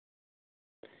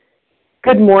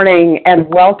Good morning and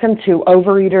welcome to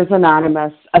Overeaters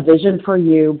Anonymous, a Vision for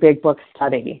You Big Book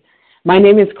Study. My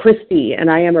name is Christy and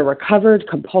I am a recovered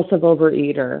compulsive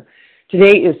overeater.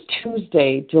 Today is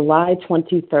Tuesday, July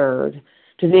 23rd.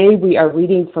 Today we are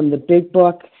reading from the Big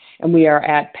Book and we are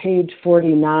at page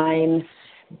 49,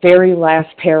 very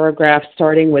last paragraph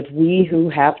starting with We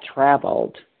Who Have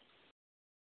Traveled.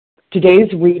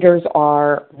 Today's readers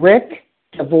are Rick,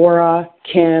 Devorah,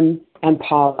 Kim, and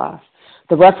Paula.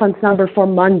 The reference number for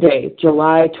Monday,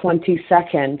 July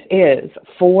 22nd is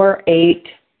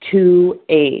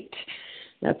 4828.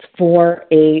 That's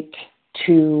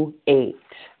 4828.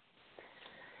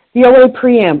 The OA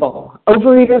Preamble.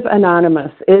 Overeaters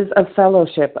Anonymous is a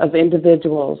fellowship of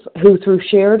individuals who, through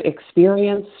shared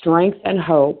experience, strength, and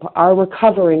hope, are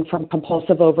recovering from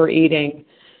compulsive overeating.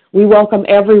 We welcome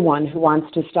everyone who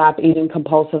wants to stop eating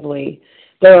compulsively.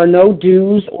 There are no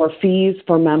dues or fees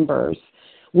for members.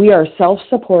 We are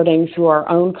self-supporting through our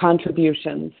own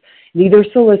contributions, neither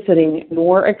soliciting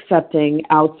nor accepting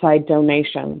outside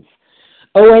donations.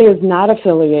 OA is not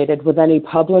affiliated with any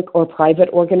public or private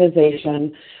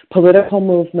organization, political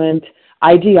movement,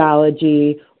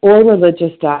 ideology, or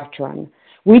religious doctrine.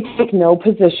 We take no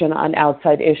position on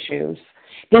outside issues.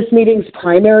 This meeting's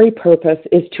primary purpose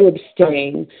is to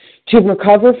abstain, to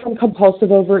recover from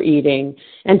compulsive overeating,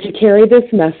 and to carry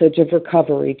this message of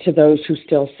recovery to those who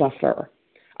still suffer.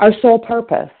 Our sole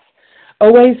purpose.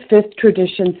 OA's fifth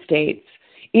tradition states,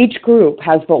 each group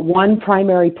has but one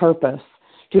primary purpose,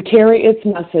 to carry its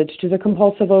message to the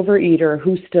compulsive overeater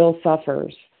who still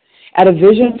suffers. At a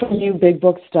Vision for You Big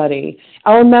Book Study,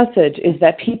 our message is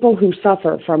that people who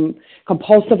suffer from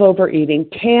compulsive overeating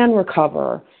can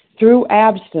recover through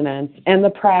abstinence and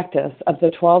the practice of the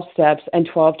 12 steps and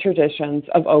 12 traditions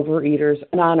of Overeaters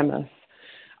Anonymous.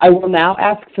 I will now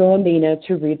ask Philomena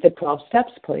to read the 12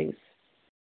 steps, please.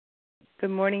 Good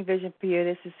morning, Vision for You.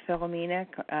 This is Philomena,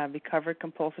 recovered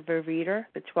compulsive overeater.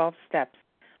 The 12 steps.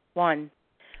 1.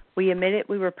 We admitted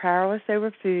we were powerless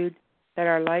over food, that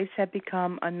our lives had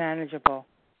become unmanageable.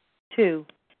 2.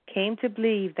 Came to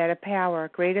believe that a power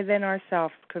greater than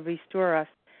ourselves could restore us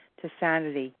to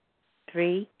sanity.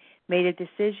 3. Made a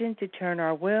decision to turn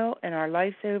our will and our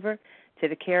lives over to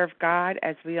the care of God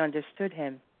as we understood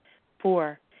Him.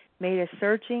 4. Made a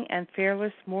searching and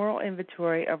fearless moral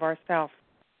inventory of ourselves.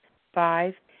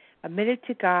 5. Admitted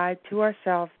to God, to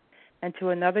ourselves, and to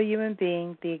another human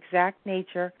being the exact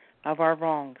nature of our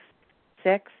wrongs.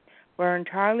 6. We're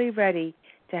entirely ready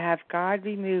to have God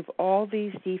remove all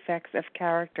these defects of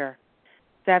character.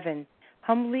 7.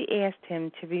 Humbly asked Him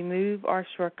to remove our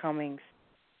shortcomings.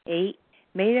 8.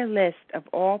 Made a list of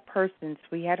all persons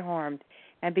we had harmed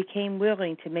and became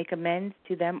willing to make amends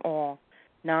to them all.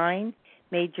 9.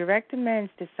 Made direct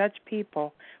amends to such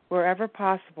people wherever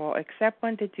possible, except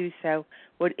when to do so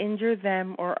would injure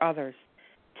them or others.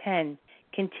 10.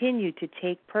 Continued to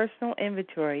take personal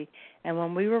inventory, and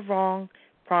when we were wrong,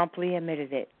 promptly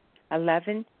admitted it.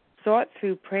 11. Sought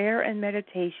through prayer and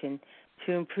meditation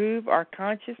to improve our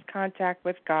conscious contact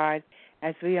with God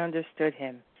as we understood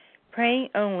Him, praying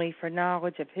only for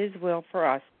knowledge of His will for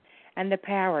us and the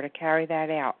power to carry that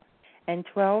out. And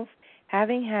 12.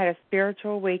 Having had a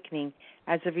spiritual awakening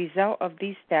as a result of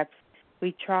these steps,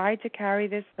 we try to carry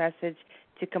this message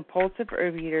to compulsive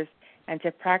overeaters and to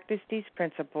practice these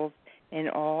principles in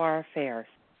all our affairs.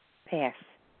 Pass.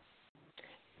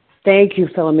 Thank you,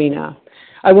 Philomena.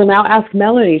 I will now ask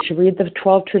Melanie to read the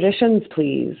 12 traditions,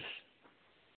 please.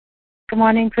 Good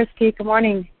morning, Christy. Good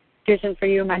morning, Vision for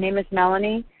You. My name is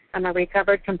Melanie. I'm a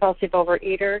recovered compulsive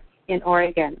overeater in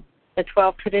Oregon. The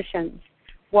 12 traditions.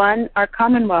 1. Our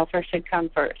common welfare should come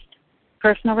first.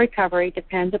 Personal recovery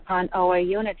depends upon OA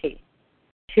unity.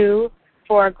 2.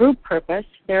 For our group purpose,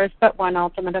 there is but one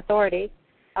ultimate authority,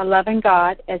 a loving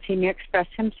God as He may express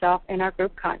Himself in our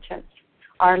group conscience.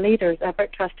 Our leaders are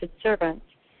but trusted servants.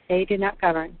 They do not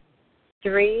govern.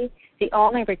 3. The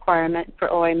only requirement for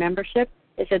OA membership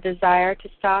is a desire to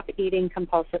stop eating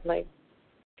compulsively.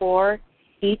 4.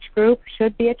 Each group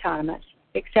should be autonomous,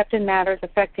 except in matters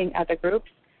affecting other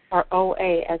groups or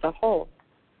OA as a whole.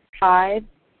 5.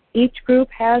 Each group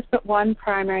has but one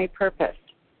primary purpose,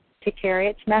 to carry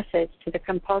its message to the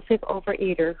compulsive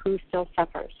overeater who still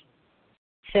suffers.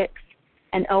 6.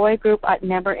 An OA group ought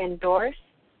never endorse,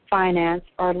 finance,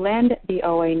 or lend the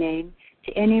OA name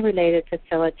to any related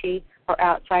facility or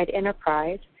outside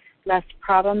enterprise, lest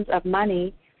problems of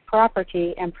money,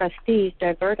 property, and prestige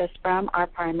divert us from our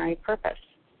primary purpose.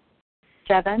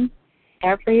 7.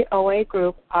 Every OA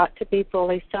group ought to be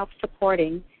fully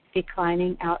self-supporting,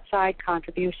 declining outside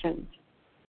contributions.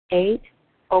 8.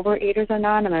 Overeaters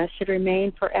Anonymous should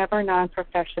remain forever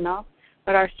non-professional,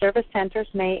 but our service centers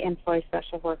may employ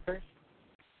special workers.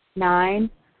 9,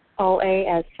 OA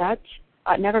as such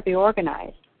ought never be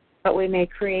organized, but we may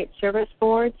create service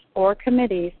boards or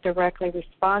committees directly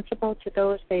responsible to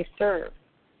those they serve.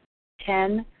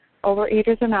 10,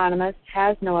 Overeaters Anonymous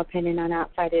has no opinion on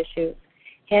outside issues.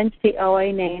 Hence, the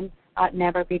OA name ought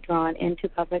never be drawn into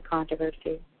public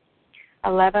controversy.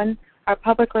 11, our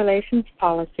public relations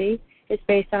policy is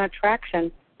based on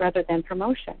attraction rather than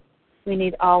promotion. We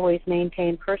need always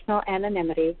maintain personal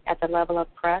anonymity at the level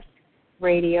of press,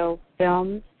 radio,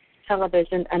 films,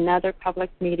 television, and other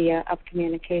public media of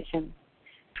communication.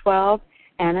 12,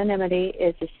 anonymity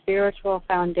is the spiritual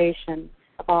foundation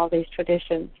of all these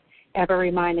traditions, ever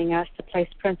reminding us to place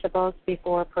principles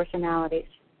before personalities.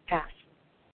 Pass.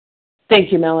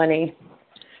 Thank you, Melanie.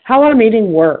 How our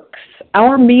meeting works.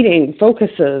 Our meeting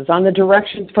focuses on the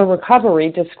directions for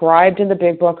recovery described in the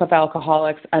Big Book of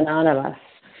Alcoholics Anonymous.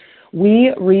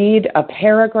 We read a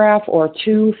paragraph or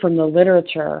two from the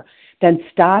literature, then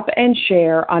stop and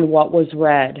share on what was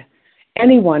read.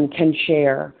 Anyone can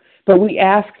share, but we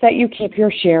ask that you keep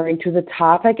your sharing to the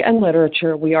topic and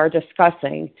literature we are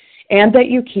discussing, and that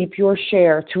you keep your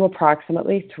share to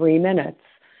approximately 3 minutes.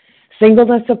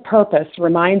 Singleness of purpose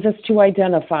reminds us to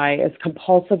identify as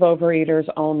compulsive overeaters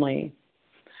only.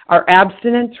 Our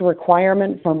abstinence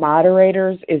requirement for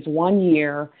moderators is 1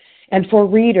 year, and for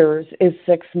readers is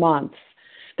 6 months.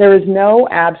 There is no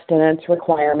abstinence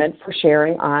requirement for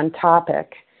sharing on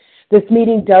topic. This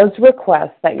meeting does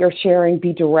request that your sharing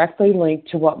be directly linked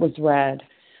to what was read.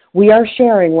 We are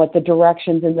sharing what the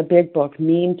directions in the Big Book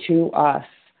mean to us.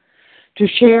 To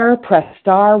share, press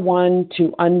star 1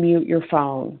 to unmute your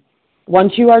phone.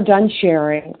 Once you are done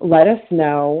sharing, let us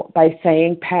know by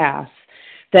saying pass.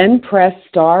 Then press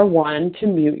star 1 to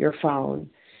mute your phone.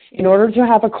 In order to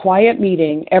have a quiet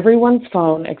meeting, everyone's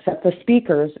phone except the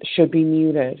speaker's should be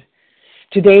muted.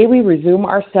 Today we resume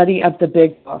our study of the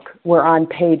Big Book. We're on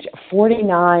page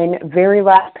 49, very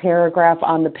last paragraph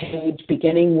on the page,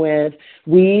 beginning with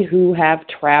We Who Have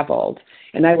Traveled.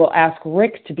 And I will ask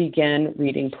Rick to begin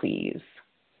reading, please.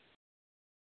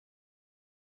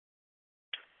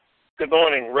 Good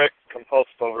morning, Rick,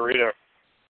 compulsive overeater.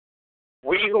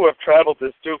 We who have traveled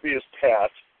this dubious path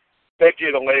beg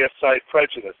you to lay aside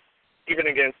prejudice, even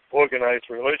against organized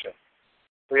religion.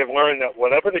 We have learned that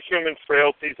whatever the human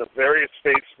frailties of various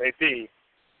faiths may be,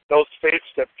 those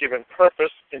faiths have given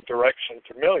purpose and direction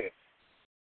to millions.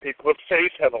 People of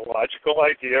faith have a logical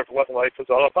idea of what life is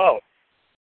all about.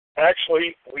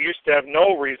 Actually, we used to have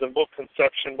no reasonable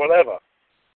conception whatever.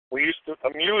 We used to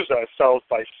amuse ourselves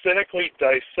by cynically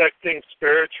dissecting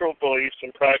spiritual beliefs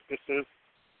and practices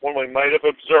when we might have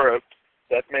observed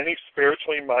that many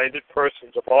spiritually minded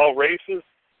persons of all races,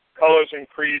 colors, and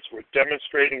creeds were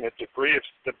demonstrating a degree of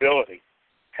stability,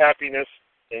 happiness,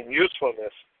 and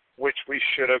usefulness which we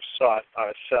should have sought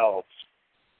ourselves.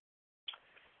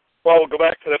 Well, we'll go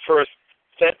back to the first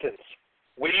sentence.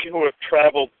 We who have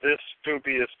traveled this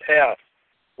dubious path.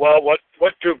 Well, what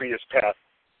dubious path?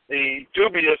 The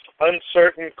dubious,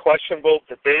 uncertain, questionable,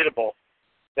 debatable.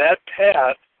 That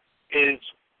path is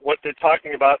what they're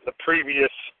talking about in the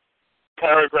previous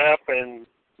paragraph and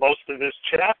most of this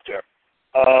chapter.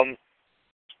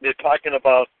 They're talking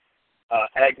about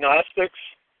agnostics.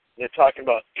 They're talking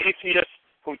about atheists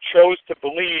who chose to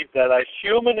believe that our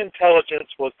human intelligence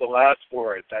was the last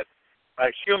word, that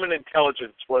our human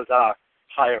intelligence was our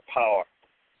higher power.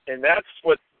 And that's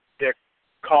what they're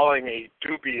calling a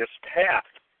dubious path,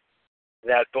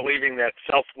 that believing that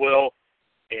self-will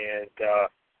and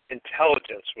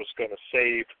intelligence was going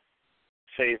to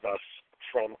save us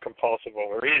from compulsive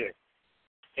overeating.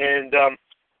 And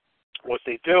what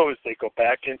they do is they go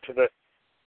back in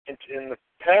the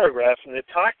paragraph, and they're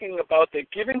talking about, they're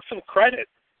giving some credit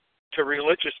to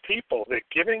religious people. They're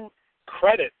giving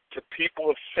credit to people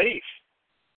of faith.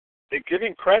 They're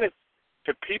giving credit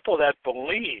to people that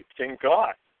believed in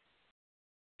God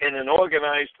in an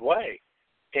organized way.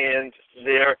 And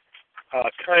they're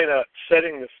kind of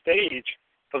setting the stage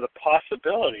for the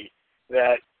possibility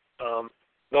that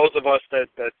those of us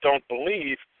that don't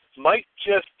believe might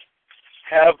just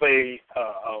have a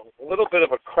little bit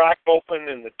of a crack open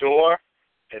in the door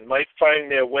and might find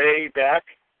their way back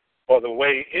or the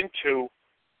way into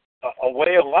a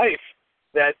way of life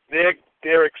that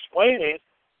they're explaining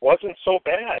wasn't so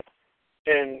bad.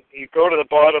 And you go to the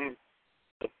bottom,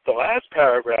 the last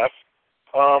paragraph,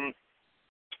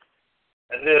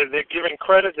 they're giving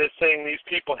credit. They're saying these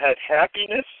people had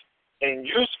happiness and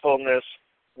usefulness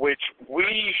which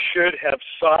we should have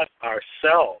sought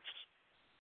ourselves.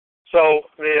 So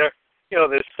they're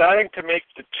starting to make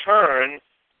the turn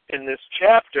in this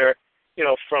chapter,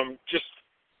 from just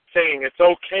saying it's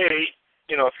okay,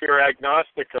 if you're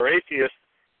agnostic or atheist,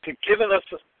 to giving us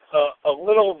a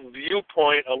little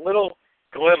viewpoint, a little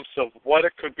glimpse of what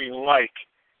it could be like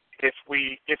if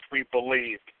we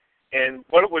believed, and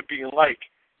what it would be like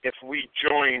if we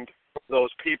joined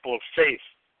those people of faith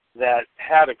that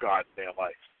had a God in their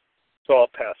life. So I'll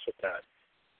pass with that.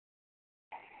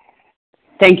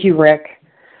 Thank you, Rick.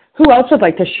 Who else would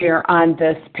like to share on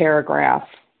this paragraph?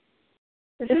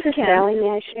 This is Sally. May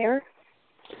I share?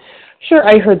 Sure.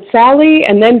 I heard Sally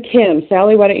and then Kim.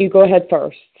 Sally, why don't you go ahead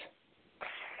first?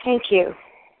 Thank you.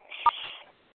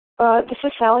 This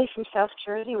is Sally from South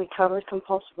Jersey, recovered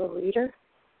compulsive overeater.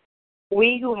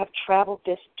 We who have traveled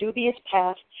this dubious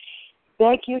path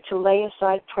beg you to lay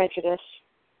aside prejudice.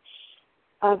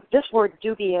 This word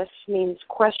dubious means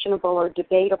questionable or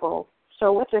debatable.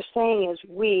 So what they're saying is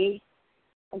we,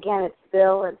 again, it's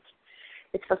Bill,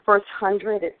 it's the first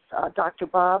 100, it's Dr.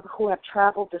 Bob, who have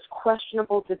traveled this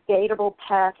questionable, debatable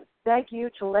path, beg you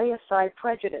to lay aside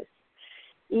prejudice,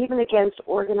 even against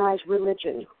organized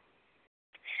religion.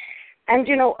 And,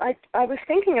 I was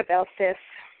thinking about their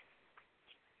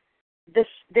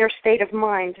state of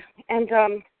mind. And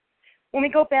when we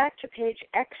go back to page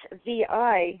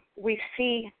XVI, we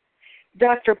see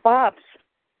Dr. Bob's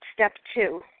step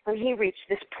 2, when he reached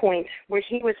this point where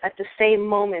he was at the same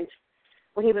moment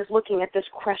when he was looking at this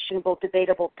questionable,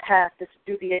 debatable path, this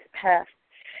dubious path.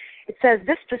 It says,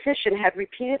 this physician had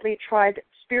repeatedly tried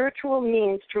spiritual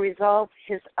means to resolve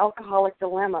his alcoholic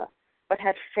dilemma, but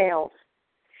had failed.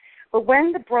 But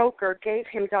when the broker gave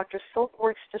him Dr.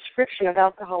 Silkworth's description of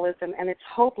alcoholism and its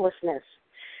hopelessness,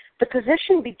 the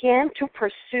physician began to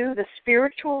pursue the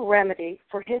spiritual remedy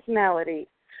for his malady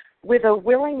with a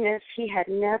willingness he had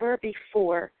never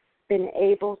before been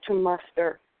able to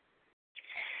muster.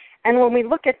 And when we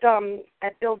look at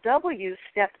Bill W.'s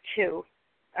step 2,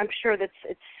 I'm sure that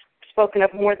it's spoken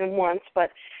of more than once, but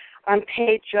on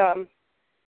page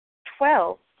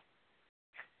 12,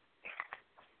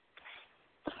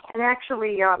 and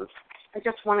actually I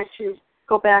just wanted to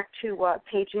go back to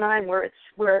page 9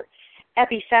 where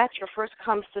Ebby Thatcher first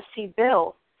comes to see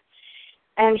Bill,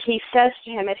 and he says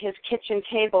to him at his kitchen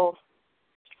table,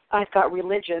 I've got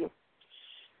religion.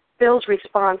 Bill's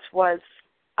response was,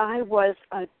 I was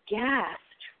aghast.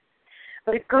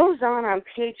 But it goes on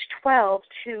page 12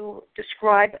 to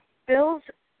describe Bill's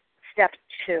step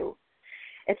 2.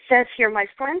 It says here, my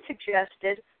friend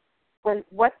suggested, when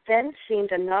what then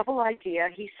seemed a novel idea,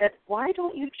 he said, why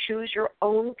don't you choose your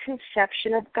own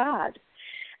conception of God?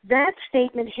 That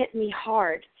statement hit me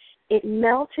hard. It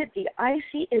melted the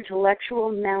icy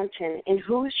intellectual mountain in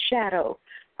whose shadow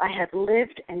I had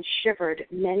lived and shivered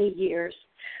many years.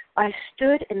 I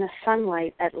stood in the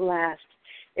sunlight at last.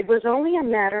 It was only a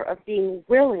matter of being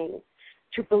willing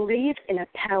to believe in a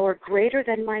power greater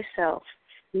than myself.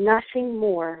 Nothing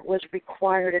more was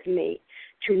required of me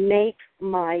to make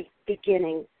my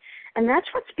beginning. And that's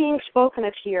what's being spoken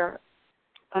of here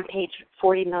on page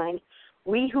 49.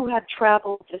 We who have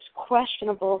traveled this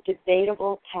questionable,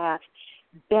 debatable path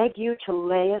beg you to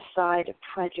lay aside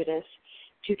prejudice,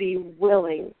 to be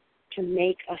willing to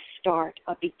make a start,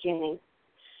 a beginning.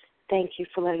 Thank you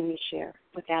for letting me share.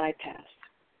 With that, I pass.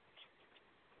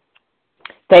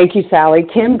 Thank you, Sally.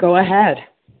 Kim, go ahead.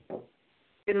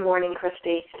 Good morning,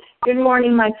 Christy. Good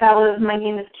morning, my fellows. My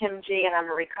name is Kim G., and I'm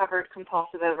a recovered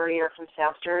compulsive overeater from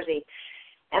South Jersey.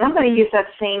 And I'm going to use that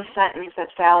same sentence that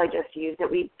Sally just used,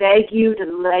 that we beg you to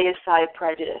lay aside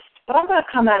prejudice. But I'm going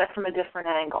to come at it from a different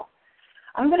angle.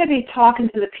 I'm going to be talking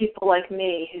to the people like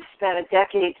me who spent a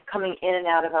decade coming in and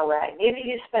out of OA. Maybe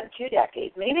you spent 2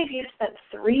 decades. Maybe you spent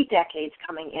 3 decades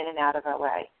coming in and out of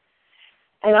OA.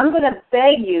 And I'm going to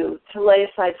beg you to lay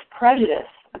aside prejudice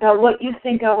about what you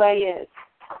think OA is.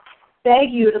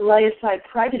 Beg you to lay aside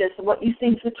prejudice of what you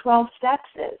think the 12 steps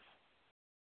is.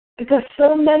 Because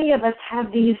so many of us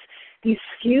have these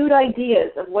skewed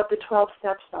ideas of what the 12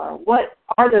 steps are. What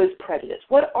are those prejudices?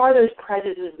 What are those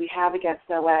prejudices we have against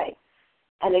OA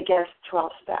and against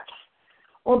 12 steps?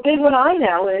 Well, a big one I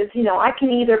know is, I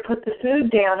can either put the food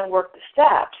down and work the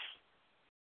steps,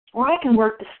 or I can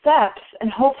work the steps and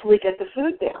hopefully get the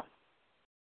food down.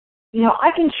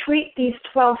 I can treat these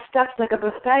 12 steps like a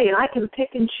buffet, and I can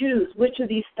pick and choose which of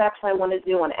these steps I want to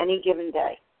do on any given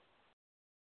day.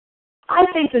 I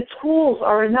think the tools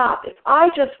are enough. If I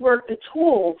just work the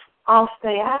tools, I'll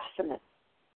stay abstinent.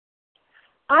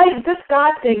 This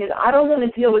God thing is, I don't want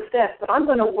to deal with this, but I'm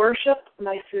going to worship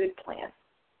my food plan.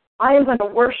 I am going to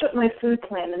worship my food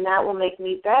plan, and that will make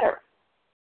me better.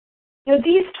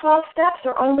 These 12 steps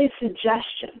are only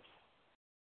suggestions.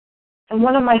 And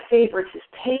one of my favorites is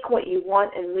take what you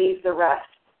want and leave the rest.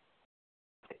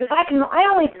 Because I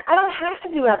don't have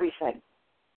to do everything.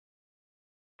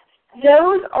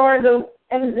 Those are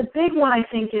and the big one I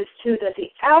think is too that the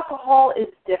alcohol is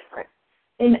different.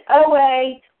 In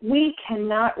OA, we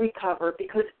cannot recover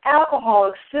because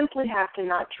alcoholics simply have to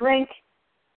not drink.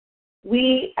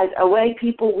 We, as OA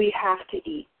people, we have to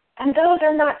eat. And those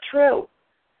are not true.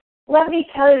 Let me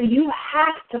tell you, you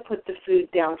have to put the food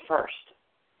down first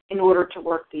in order to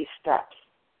work these steps.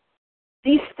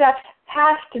 These steps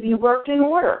have to be worked in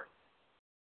order.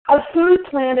 A food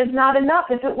plan is not enough.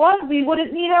 If it was, we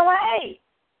wouldn't need OA.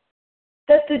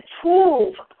 That the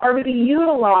tools are to be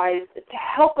utilized to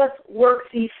help us work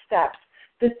these steps.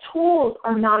 The tools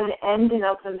are not an end in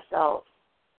of themselves.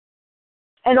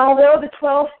 And although the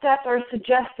 12 steps are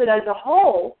suggested as a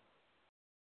whole,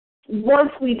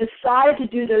 once we decide to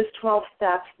do those 12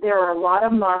 steps, there are a lot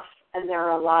of musts and there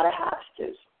are a lot of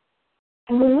has-tos.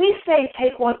 And when we say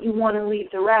take what you want and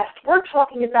leave the rest, we're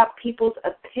talking about people's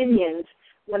opinions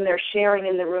when they're sharing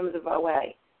in the rooms of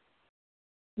OA.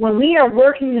 When we are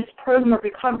working this program of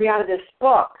recovery out of this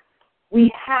book,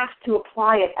 we have to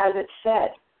apply it as it said.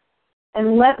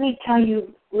 And let me tell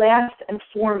you, last and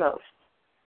foremost,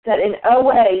 that in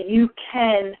OA you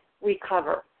can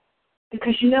recover.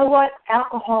 Because you know what?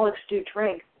 Alcoholics do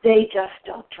drink. They just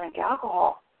don't drink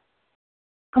alcohol.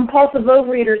 Compulsive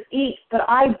overeaters eat, but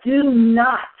I do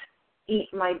not eat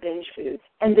my binge foods.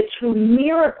 And the true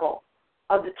miracle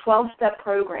of the 12-step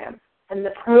program and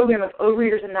the program of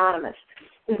Overeaters Anonymous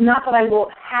is not that I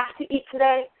won't have to eat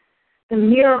today. The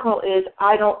miracle is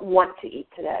I don't want to eat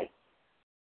today.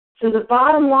 So the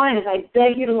bottom line is I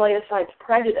beg you to lay aside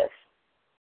prejudice.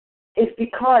 It's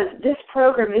because this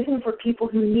program isn't for people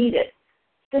who need it.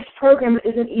 This program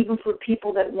isn't even for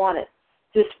people that want it.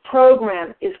 This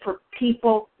program is for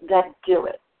people that do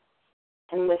it.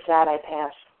 And with that, I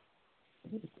pass.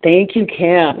 Thank you,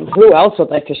 Kim. Who else would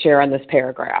like to share on this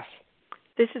paragraph?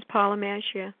 This is Paula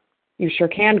Mashia. You sure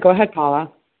can. Go ahead, Paula.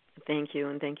 Thank you,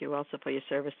 and thank you also for your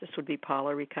service. This would be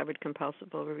Paula, recovered compulsive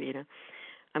overeater.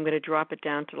 I'm going to drop it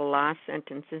down to the last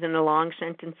sentence. And a long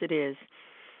sentence it is,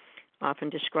 often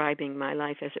describing my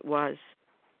life as it was.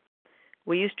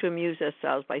 We used to amuse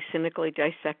ourselves by cynically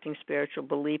dissecting spiritual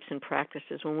beliefs and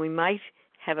practices when we might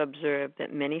have observed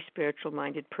that many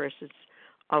spiritual-minded persons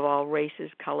of all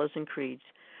races, colors, and creeds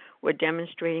were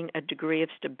demonstrating a degree of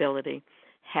stability,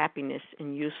 happiness,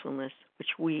 and usefulness which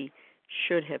we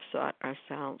should have sought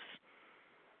ourselves.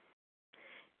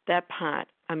 That part,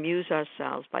 amuse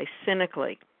ourselves by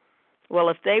cynically, well,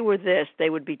 if they were this, they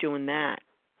would be doing that.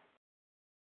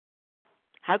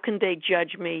 How can they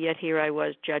judge me, yet here I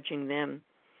was judging them?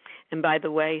 And by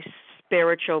the way,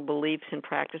 spiritual beliefs and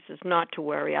practices, not to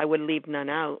worry, I would leave none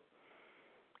out.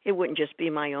 It wouldn't just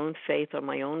be my own faith or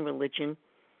my own religion.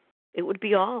 It would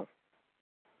be all.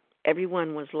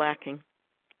 Everyone was lacking.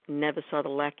 Never saw the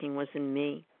lacking was in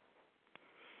me.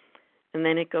 And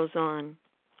then it goes on.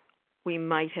 We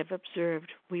might have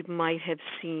observed. We might have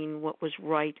seen what was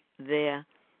right there.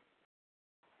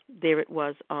 There it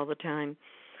was all the time.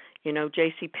 You know,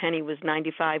 J.C. Penney was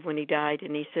 95 when he died,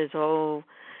 and he says, oh,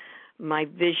 my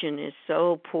vision is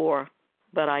so poor,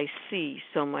 but I see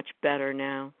so much better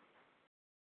now.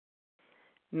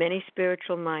 Many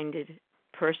spiritual-minded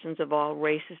persons of all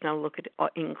races, now look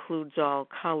at includes all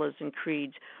colors and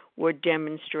creeds, were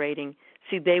demonstrating.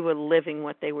 See, they were living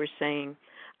what they were saying.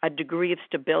 A degree of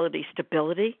stability.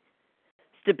 Stability?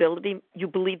 Stability? You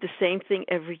believe the same thing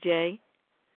every day?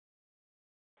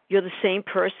 You're the same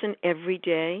person every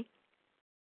day?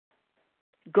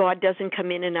 God doesn't come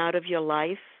in and out of your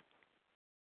life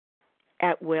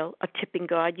at will, a tipping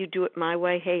God. You do it my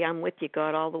way. Hey, I'm with you,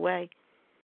 God, all the way.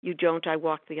 You don't, I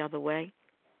walk the other way.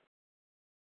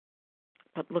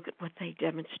 But look at what they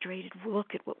demonstrated.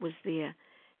 Look at what was there.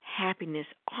 Happiness,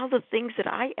 all the things that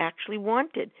I actually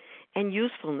wanted, and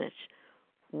usefulness,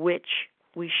 which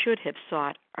we should have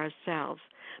sought ourselves,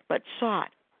 but sought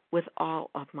with all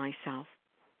of myself.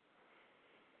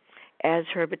 As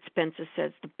Herbert Spencer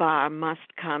says, the bar must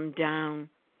come down.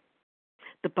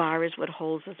 The bar is what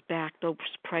holds us back, those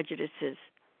prejudices.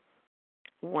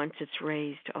 Once it's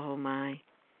raised, oh my,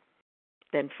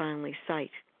 then finally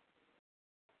sight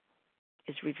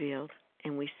is revealed,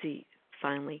 and we see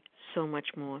finally so much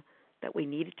more that we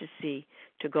needed to see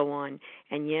to go on.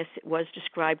 And yes, it was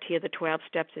described here, the 12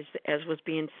 steps, as was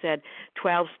being said.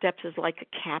 12 steps is like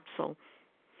a capsule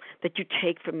that you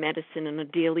take for medicine on a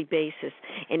daily basis.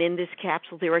 And in this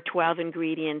capsule, there are 12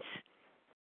 ingredients.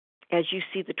 As you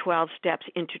see the 12 steps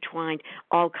intertwined,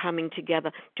 all coming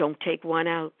together, don't take one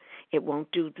out. It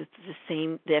won't do the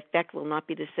same. The effect will not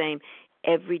be the same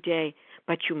every day,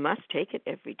 but you must take it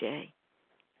every day.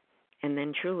 And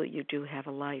then truly you do have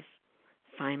a life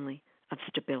finally, of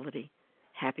stability,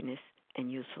 happiness,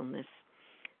 and usefulness.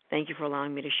 Thank you for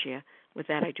allowing me to share. With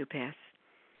that, I do pass.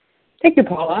 Thank you,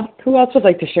 Paula. Who else would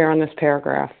like to share on this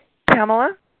paragraph?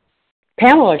 Pamela?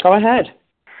 Pamela, go ahead.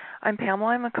 I'm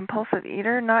Pamela. I'm a compulsive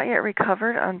eater, not yet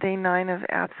recovered, on day 9 of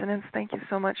abstinence. Thank you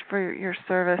so much for your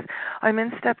service. I'm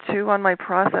in step 2 on my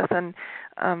process, and,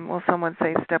 some would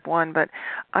say step 1, but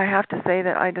I have to say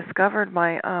that I discovered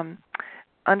my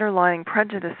underlying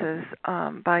prejudices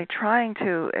by trying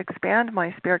to expand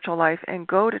my spiritual life and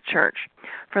go to church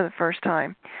for the first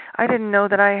time. I didn't know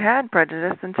that I had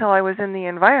prejudice until I was in the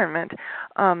environment.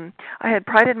 I had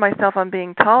prided myself on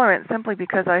being tolerant simply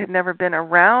because I had never been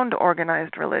around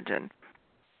organized religion.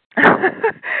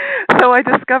 So I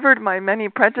discovered my many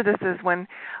prejudices when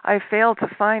I failed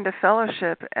to find a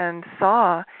fellowship and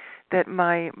saw that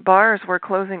my bars were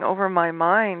closing over my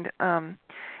mind.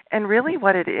 And really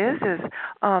what it is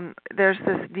there's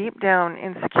this deep down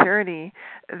insecurity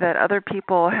that other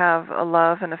people have a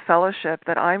love and a fellowship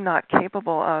that I'm not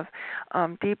capable of.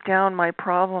 Deep down, my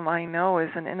problem, I know, is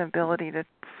an inability to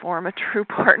form a true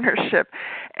partnership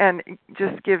and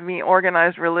just give me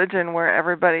organized religion where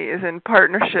everybody is in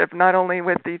partnership, not only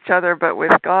with each other, but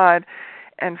with God,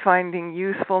 and finding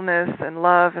usefulness and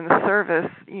love and service,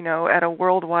 at a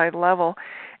worldwide level.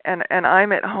 And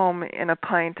I'm at home in a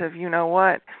pint of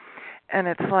what. And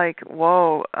it's like,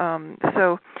 whoa.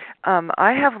 So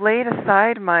I have laid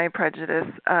aside my prejudice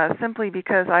simply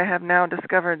because I have now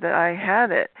discovered that I had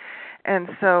it. And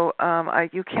so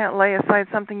you can't lay aside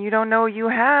something you don't know you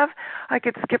have. I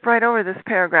could skip right over this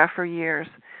paragraph for years.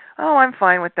 Oh, I'm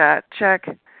fine with that. Check.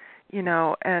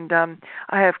 And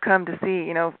I have come to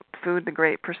see, food, the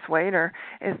great persuader,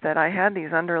 is that I had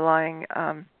these underlying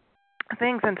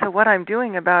things. And so what I'm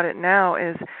doing about it now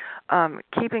is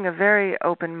keeping a very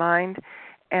open mind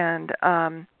and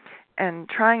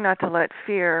trying not to let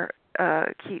fear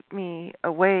keep me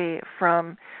away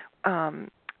from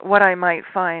what I might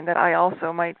find, that I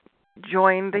also might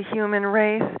join the human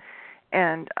race.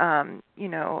 And,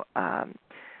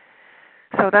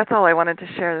 so that's all I wanted to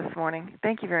share this morning.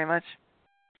 Thank you very much.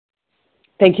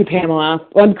 Thank you, Pamela.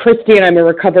 Well, I'm Christy, and I'm a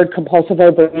recovered compulsive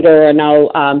overeater, and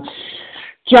I'll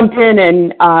jump in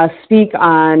and speak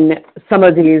on some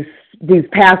of these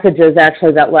passages,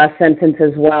 actually, that last sentence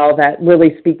as well, that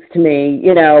really speaks to me.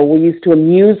 We used to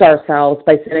amuse ourselves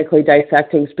by cynically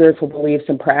dissecting spiritual beliefs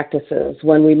and practices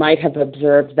when we might have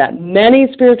observed that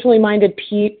many spiritually minded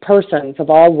persons of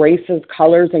all races,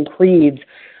 colors, and creeds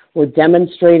were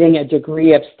demonstrating a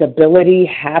degree of stability,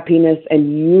 happiness,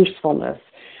 and usefulness,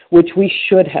 which we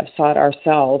should have sought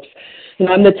ourselves.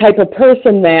 I'm the type of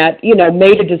person that,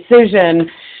 made a decision,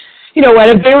 at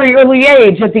a very early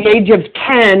age, at the age of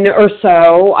 10 or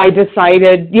so, I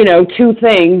decided, 2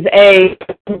 things. A,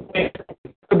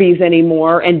 Barbies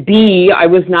anymore, and B, I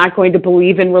was not going to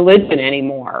believe in religion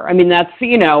anymore. I mean, that's,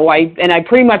 I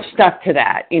pretty much stuck to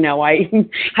that.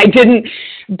 I didn't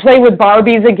play with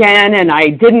Barbies again, and I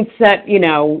didn't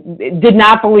did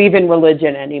not believe in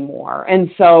religion anymore.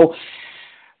 And so,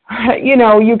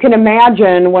 you can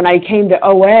imagine when I came to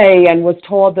OA and was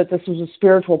told that this was a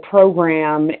spiritual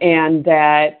program and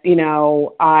that,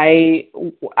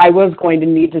 I was going to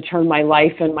need to turn my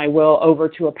life and my will over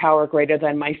to a power greater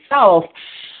than myself.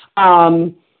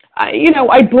 I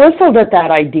bristled at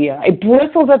that idea.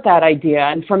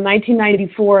 And from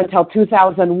 1994 until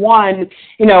 2001,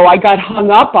 I got hung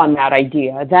up on that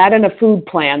idea. That and a food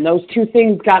plan, those 2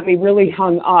 things got me really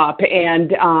hung up.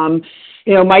 And,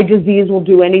 my disease will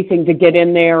do anything to get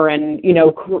in there and,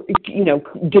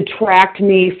 detract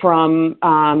me from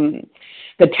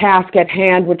the task at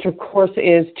hand, which of course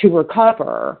is to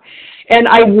recover. And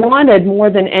I wanted more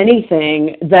than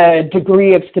anything the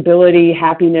degree of stability,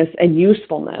 happiness, and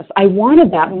usefulness. I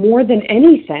wanted that more than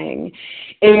anything.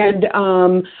 And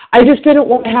I just didn't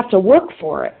want to have to work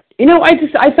for it.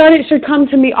 I thought it should come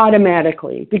to me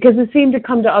automatically because it seemed to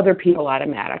come to other people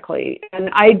automatically.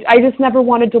 And I just never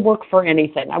wanted to work for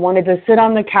anything. I wanted to sit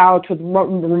on the couch with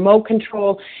remote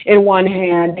control in one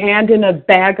hand in a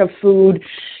bag of food,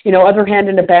 other hand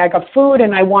in a bag of food.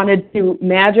 And I wanted to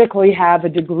magically have a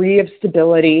degree of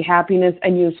stability, happiness,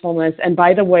 and usefulness. And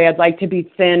by the way, I'd like to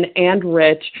be thin and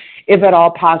rich, if at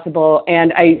all possible,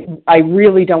 and I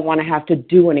really don't want to have to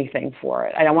do anything for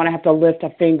it. I don't want to have to lift a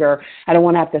finger. I don't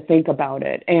want to have to think about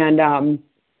it. And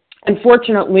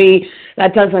unfortunately,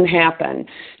 that doesn't happen.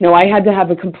 I had to have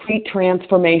a complete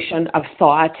transformation of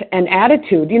thought and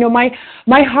attitude.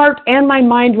 My heart and my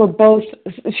mind were both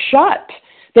shut.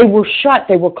 They were shut.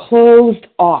 They were closed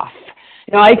off.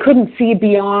 I couldn't see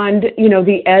beyond,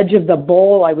 the edge of the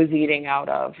bowl I was eating out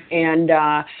of. And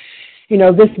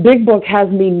this big book has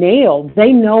me nailed.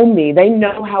 They know me. They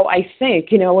know how I think,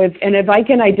 if I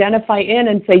can identify in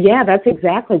and say, yeah, that's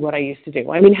exactly what I used to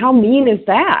do. I mean, how mean is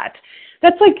that?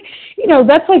 That's like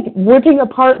ripping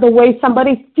apart the way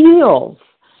somebody feels.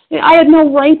 I have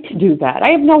no right to do that. I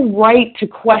have no right to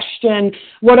question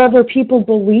what other people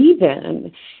believe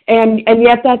in. And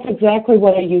yet that's exactly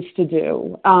what I used to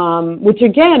do, which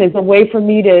again is a way for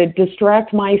me to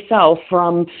distract myself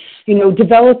from,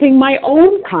 developing my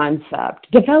own concept.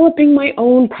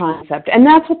 And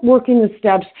that's what working the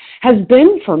steps has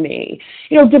been for me.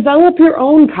 Develop your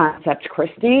own concepts,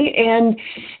 Christy, and,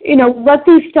 let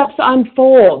these steps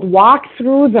unfold, walk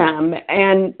through them,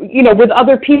 and, with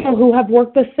other people who have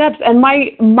worked the steps. And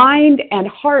my mind and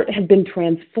heart have been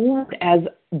transformed as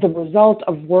the result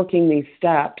of working these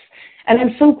steps. And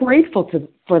I'm so grateful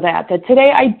for that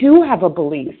today I do have a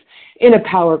belief in a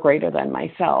power greater than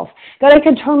myself, that I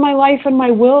can turn my life and my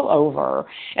will over.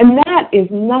 And that is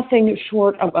nothing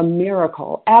short of a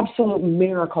miracle, absolute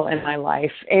miracle in my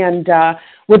life. And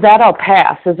with that, I'll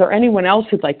pass. Is there anyone else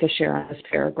who'd like to share on this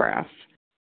paragraph?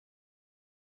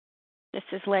 This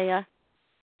is Leah.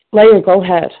 Leah, go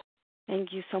ahead.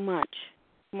 Thank you so much.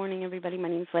 Good morning, everybody. My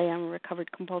name is Leah. I'm a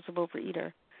recovered compulsive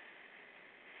overeater.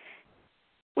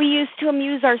 We used to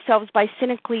amuse ourselves by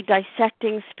cynically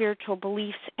dissecting spiritual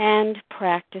beliefs and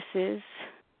practices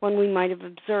when we might have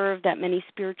observed that many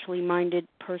spiritually minded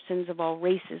persons of all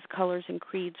races, colors, and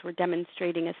creeds were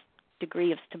demonstrating a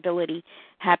degree of stability,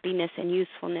 happiness, and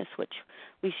usefulness, which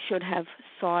we should have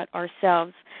sought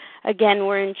ourselves. Again,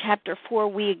 we're in Chapter 4,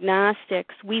 We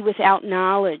Agnostics, We Without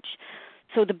Knowledge.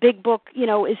 So the big book,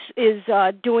 is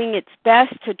doing its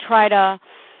best to try to,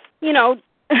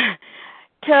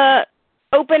 to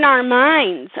open our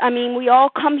minds. I mean, we all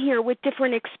come here with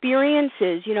different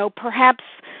experiences. Perhaps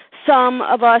some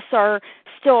of us are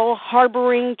still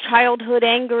harboring childhood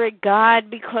anger at God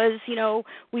because,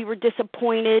 we were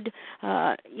disappointed.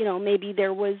 Maybe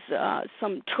there was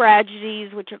some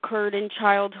tragedies which occurred in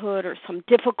childhood or some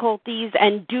difficulties,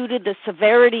 and due to the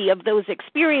severity of those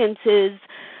experiences,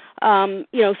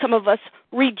 some of us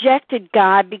rejected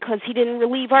God because he didn't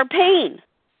relieve our pain,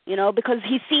 because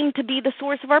he seemed to be the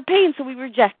source of our pain, so we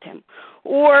reject him.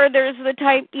 Or there's the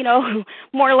type,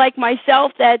 more like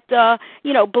myself that,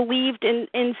 believed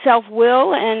in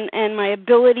self-will and my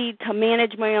ability to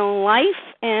manage my own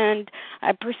life, and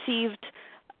I perceived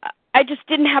I just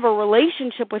didn't have a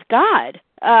relationship with God.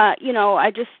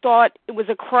 I just thought it was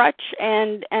a crutch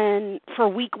and for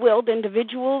weak-willed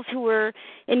individuals who were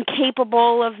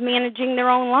incapable of managing their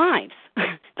own lives.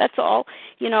 That's all.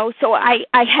 So I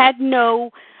had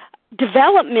no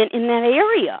development in that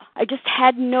area. I just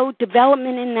had no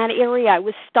development in that area. I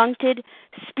was stunted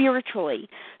spiritually.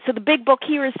 So the big book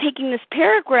here is taking this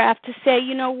paragraph to say,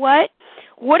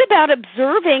 what about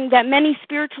observing that many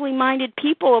spiritually minded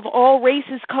people of all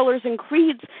races, colors, and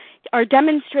creeds are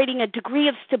demonstrating a degree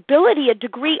of stability, a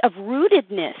degree of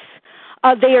rootedness?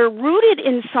 They are rooted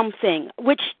in something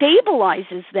which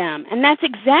stabilizes them, and that's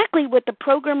exactly what the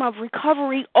program of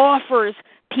recovery offers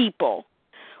people.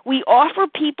 We offer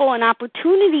people an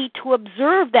opportunity to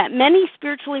observe that many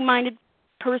spiritually minded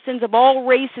persons of all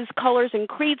races, colors, and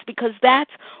creeds, because that's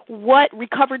what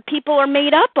recovered people are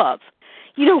made up of.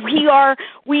 We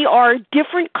are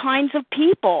different kinds of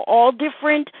people, all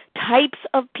different types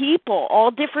of people,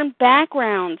 all different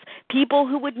backgrounds, people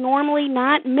who would normally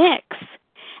not mix.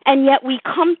 And yet we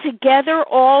come together,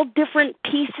 all different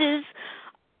pieces,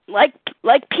 like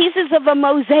pieces of a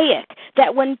mosaic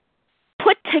that when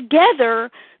put together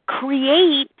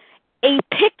create a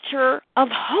picture of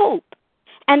hope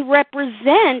and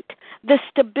represent the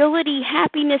stability,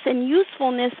 happiness, and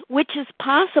usefulness which is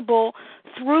possible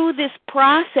through this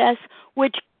process,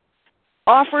 which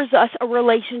offers us a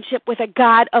relationship with a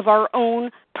God of our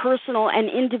own personal and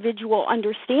individual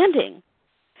understanding.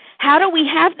 How do we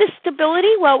have this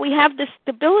stability? Well, we have this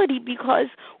stability because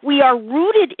we are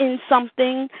rooted in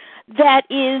something that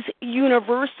is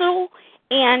universal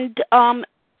and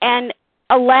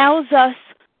allows us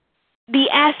the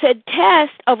acid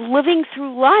test of living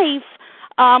through life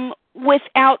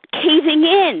without caving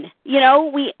in.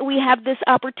 We have this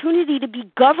opportunity to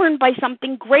be governed by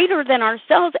something greater than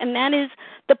ourselves, and that is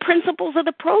the principles of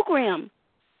the program.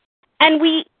 And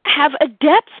we have a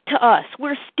depth to us.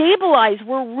 We're stabilized.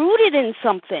 We're rooted in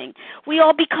something. We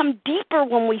all become deeper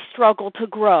when we struggle to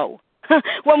grow.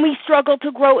 When we struggle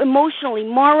to grow emotionally,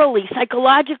 morally,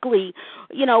 psychologically,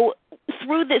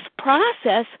 through this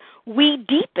process, we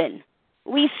deepen.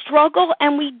 We struggle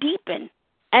and we deepen.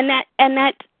 And that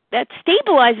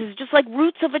stabilizes just like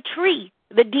roots of a tree.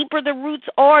 The deeper the roots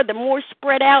are, the more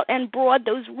spread out and broad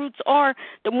those roots are,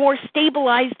 the more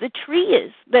stabilized the tree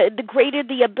is, the greater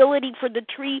the ability for the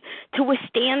tree to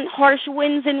withstand harsh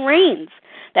winds and rains.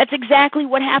 That's exactly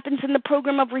what happens in the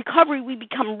program of recovery. We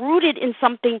become rooted in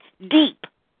something deep.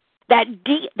 That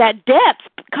depth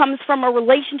comes from a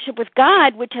relationship with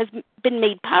God, which has been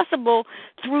made possible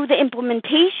through the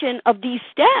implementation of these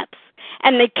steps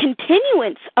and the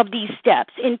continuance of these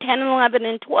steps in 10 and 11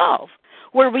 and 12,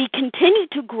 where we continue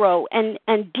to grow and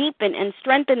deepen and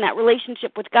strengthen that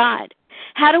relationship with God.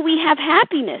 How do we have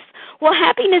happiness? Well,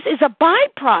 happiness is a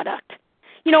byproduct.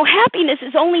 Happiness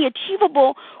is only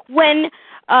achievable when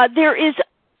there is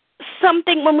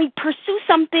something, when we pursue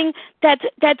something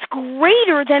that's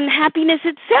greater than happiness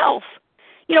itself.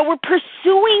 We're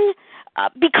pursuing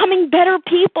becoming better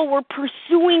people. We're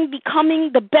pursuing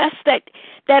becoming the best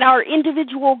that our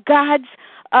individual gods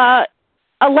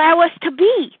allow us to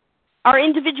be. Our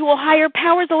individual higher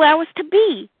powers allow us to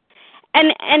be.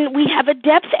 And we have a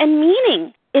depth and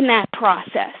meaning in that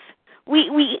process.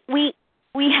 We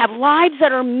have lives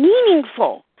that are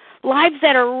meaningful, lives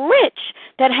that are rich,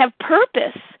 that have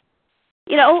purpose.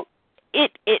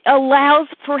 It allows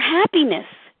for happiness.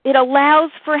 It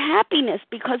allows for happiness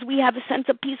because we have a sense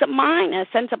of peace of mind, a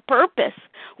sense of purpose.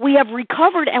 We have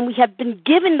recovered and we have been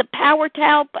given the power to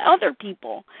help other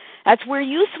people. That's where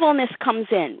usefulness comes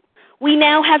in. We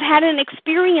now have had an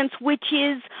experience which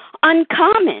is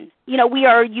uncommon. We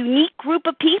are a unique group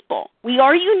of people. We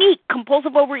are unique.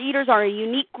 Compulsive overeaters are a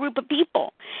unique group of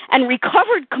people. And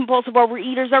recovered compulsive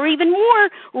overeaters are even more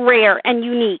rare and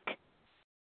unique.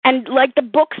 And like the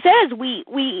book says,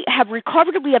 we have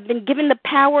recovered, we have been given the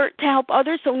power to help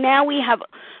others, so now we have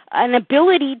an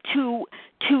ability to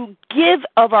give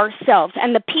of ourselves.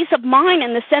 And the peace of mind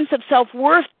and the sense of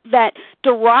self-worth that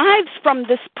derives from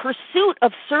this pursuit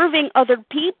of serving other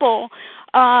people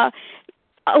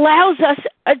allows us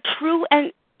a true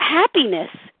and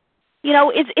happiness.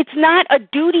 It's not a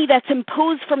duty that's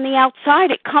imposed from the outside.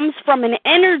 It comes from an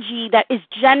energy that is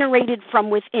generated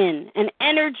from within, an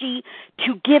energy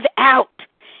to give out.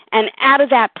 And out of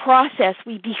that process,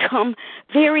 we become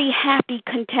very happy,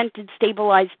 contented,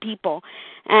 stabilized people.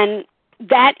 And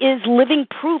that is living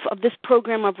proof of this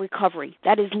program of recovery.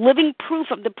 That is living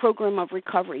proof of the program of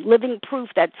recovery, living proof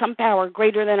that some power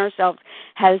greater than ourselves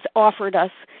has offered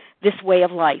us this way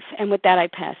of life. And with that, I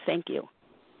pass. Thank you.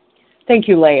 Thank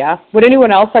you, Leah. Would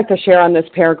anyone else like to share on this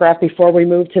paragraph before we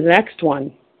move to the next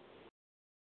one?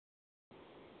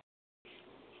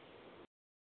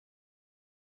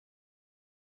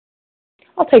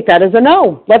 I'll take that as a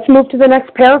no. Let's move to the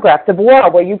next paragraph. Deborah,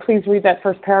 will you please read that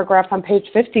first paragraph on page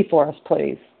 50 for us,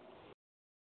 please?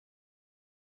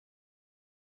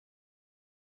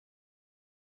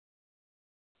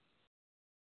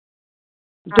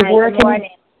 Deborah, good morning.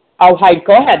 Hi,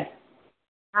 go ahead.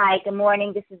 Hi, good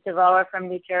morning. This is Deborah from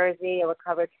New Jersey, a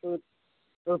recovered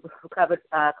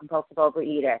compulsive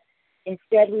overeater.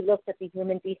 Instead, we looked at the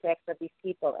human defects of these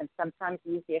people and sometimes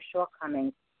used their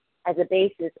shortcomings as a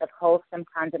basis of wholesome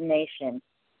condemnation.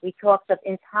 We talked of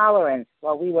intolerance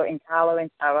while we were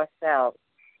intolerant ourselves.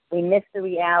 We missed the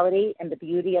reality and the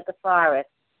beauty of the forest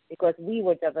because we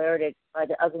were diverted by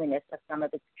the ugliness of some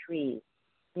of its trees.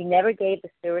 We never gave the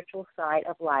spiritual side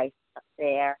of life a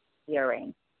fair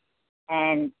hearing.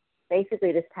 And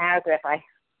basically this paragraph,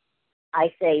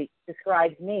 I say,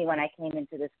 describes me when I came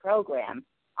into this program.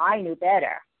 I knew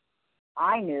better.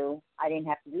 I knew I didn't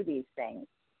have to do these things.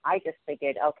 I just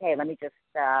figured, okay, let me just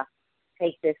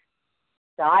take this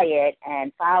diet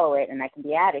and follow it, and I can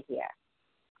be out of here.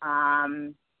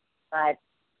 But,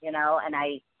 and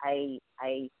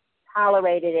I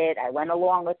tolerated it. I went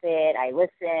along with it. I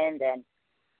listened, and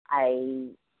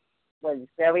I was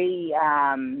very...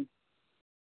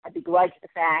 I begrudged the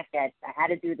fact that I had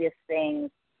to do these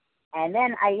things. And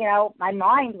then my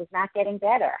mind was not getting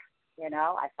better.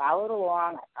 I followed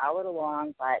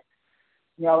along, but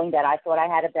knowing that I thought I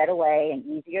had a better way,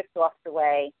 an easier, softer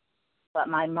way. But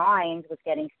my mind was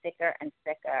getting sicker and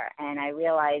sicker. And I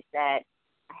realized that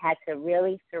I had to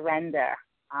really surrender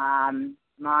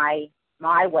my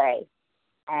way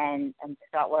and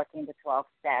start working the 12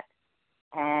 steps.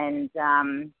 And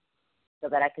so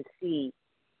that I could see.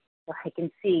 So I can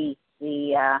see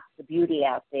the beauty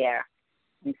out there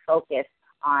and focus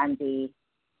on the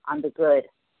good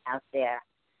out there,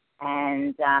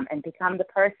 and become the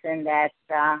person that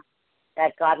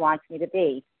God wants me to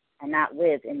be, and not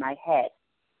live in my head.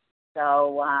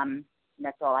 So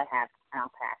that's all I have, and I'll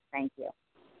pass. Thank you.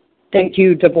 Thank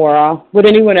you, Deborah. Would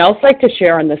anyone else like to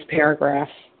share on this paragraph?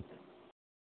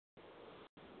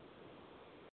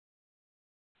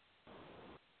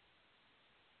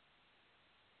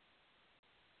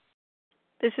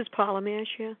 This is Paula. May I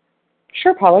share?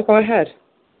 Sure, Paula, go ahead.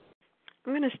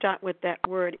 I'm going to start with that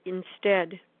word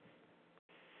instead.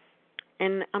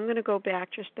 And I'm going to go back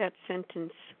just that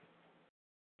sentence.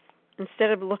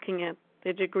 Instead of looking at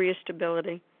their degree of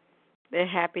stability, their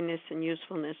happiness and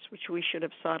usefulness, which we should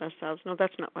have sought ourselves. No,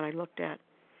 that's not what I looked at.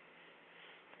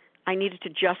 I needed to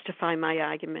justify my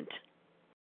argument.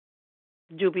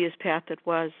 Dubious path it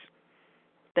was,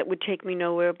 that would take me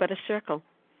nowhere but a circle.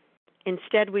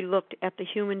 Instead, we looked at the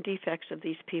human defects of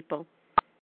these people.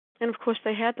 And of course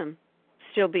they had them,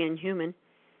 still being human.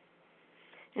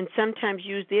 And sometimes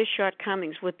used their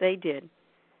shortcomings, what they did,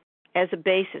 as a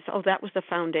basis. Oh, that was the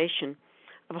foundation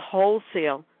of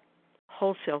wholesale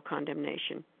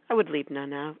condemnation. I would leave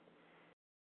none out.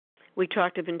 We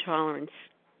talked of intolerance.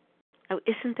 Oh,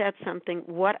 isn't that something?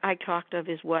 What I talked of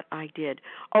is what I did.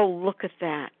 Oh, look at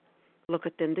that. Look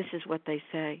at them. This is what they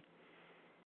say.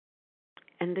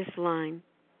 And this line,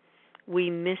 we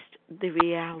missed the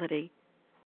reality.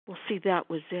 Well, see, that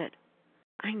was it.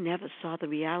 I never saw the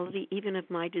reality even of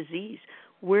my disease,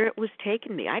 where it was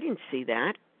taking me. I didn't see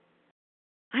that.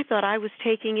 I thought I was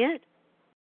taking it.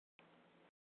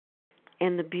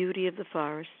 And the beauty of the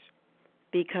forest,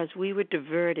 because we were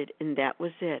diverted, and that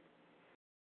was it,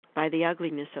 by the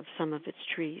ugliness of some of its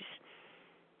trees.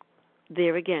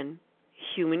 There again,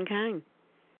 humankind.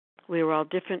 We were all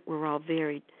different, we're all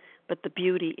varied. But the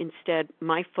beauty, instead,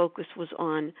 my focus was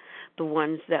on the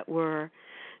ones that were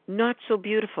not so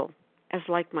beautiful as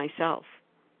like myself.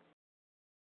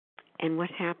 And what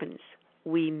happens?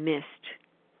 We missed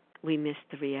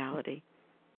the reality.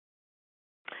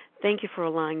 Thank you for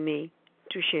allowing me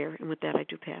to share, and with that I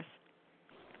do pass.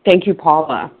 Thank you,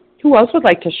 Paula. Who else would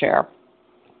like to share?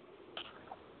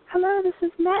 Hello, this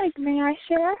is Meg. May I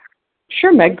share?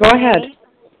 Sure, Meg, go ahead.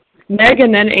 Meg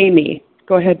and then Amy.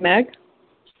 Go ahead, Meg.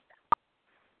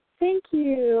 Thank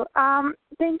you.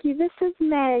 This is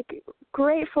Meg,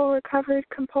 grateful, recovered,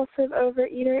 compulsive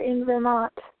overeater in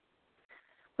Vermont.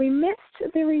 We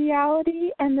missed the reality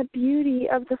and the beauty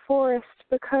of the forest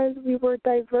because we were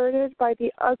diverted by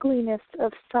the ugliness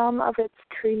of some of its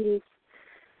trees.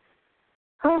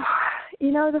 Oh,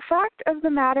 the fact of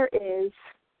the matter is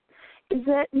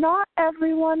that not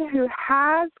everyone who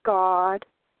has God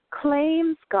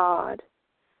claims God,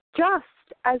 just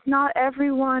as not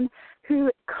everyone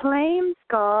who claims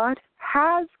God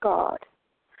has God.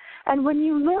 And when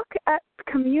you look at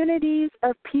communities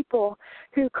of people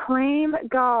who claim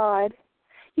God,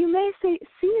 you may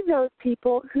see those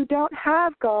people who don't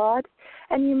have God,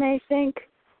 and you may think,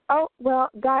 oh, well,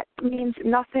 that means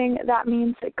nothing. That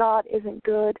means that God isn't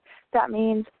good. That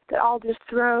means that I'll just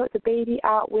throw the baby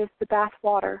out with the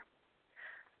bathwater.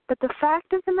 But the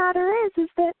fact of the matter is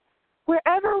that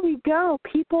wherever we go,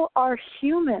 people are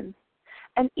human.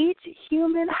 And each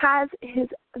human has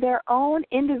their own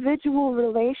individual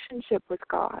relationship with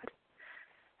God.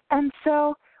 And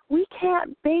so we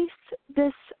can't base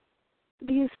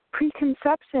these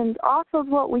preconceptions off of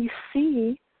what we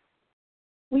see.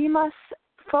 We must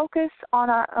focus on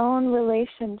our own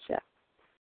relationship.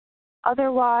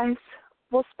 Otherwise,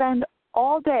 we'll spend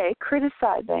all day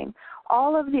criticizing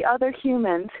all of the other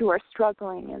humans who are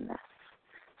struggling in this,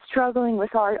 struggling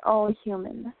with our own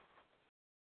humanness.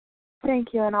 Thank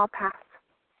you, and I'll pass.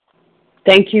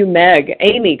 Thank you, Meg.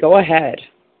 Amy, go ahead.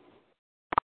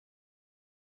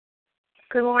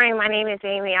 Good morning. My name is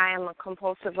Amy. I am a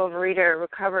compulsive overeater,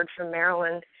 recovered from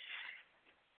Maryland.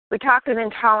 We talked of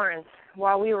intolerance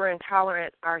while we were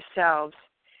intolerant ourselves.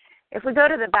 If we go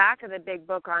to the back of the big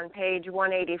book on page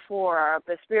 184 of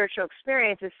the spiritual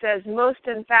experience, it says, most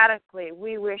emphatically,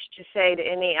 we wish to say to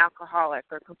any alcoholic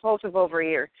or compulsive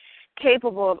overeater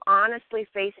capable of honestly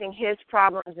facing his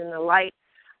problems in the light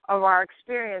of our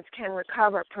experience can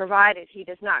recover, provided he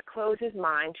does not close his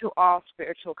mind to all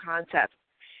spiritual concepts.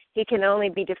 He can only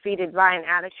be defeated by an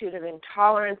attitude of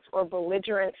intolerance or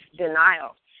belligerent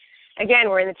denial. Again,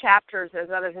 we're in the chapters, as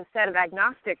others have said, of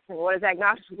agnostics. And what is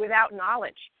agnostics? Without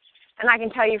knowledge. And I can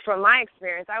tell you from my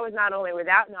experience, I was not only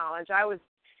without knowledge, I was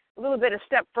a little bit a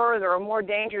step further or more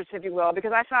dangerous, if you will,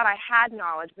 because I thought I had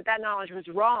knowledge, but that knowledge was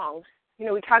wrong.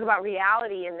 We talk about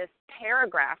reality in this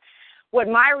paragraph, what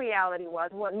my reality was,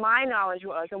 what my knowledge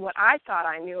was, and what I thought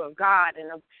I knew of God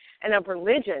and of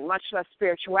religion, much less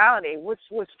spirituality,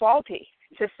 was faulty,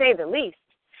 to say the least.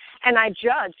 And I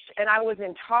judged, and I was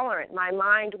intolerant. My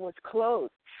mind was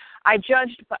closed. I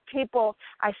judged people.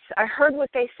 I heard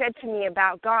what they said to me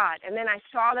about God, and then I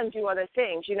saw them do other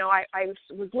things. I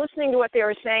was listening to what they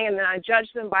were saying, and then I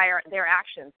judged them by their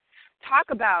actions.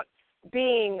 Talk about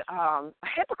being a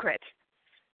hypocrite.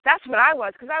 That's what I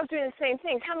was, because I was doing the same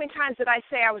things. How many times did I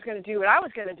say I was going to do what I was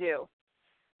going to do?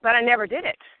 But I never did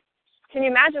it. Can you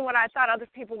imagine what I thought other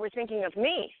people were thinking of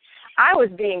me? I was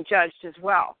being judged as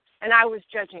well, and I was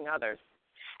judging others.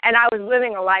 And I was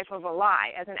living a life of a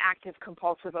lie as an active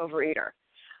compulsive overeater.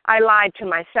 I lied to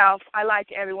myself. I lied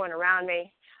to everyone around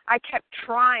me. I kept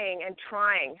trying and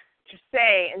trying to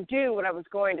say and do what I was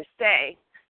going to say.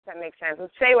 If that makes sense.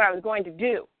 Let's say what I was going to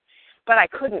do, but I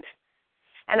couldn't.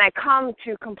 And I come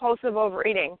to compulsive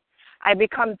overeating. I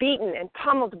become beaten and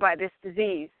pummeled by this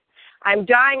disease. I'm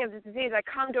dying of this disease. I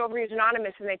come to Overeaters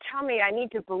Anonymous, and they tell me I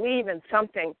need to believe in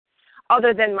something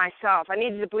other than myself. I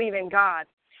needed to believe in God.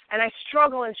 And I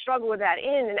struggle with that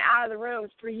in and out of the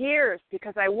rooms for years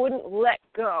because I wouldn't let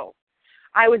go.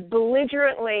 I was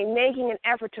belligerently making an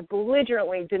effort to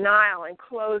belligerently deny and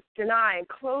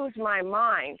close my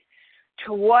mind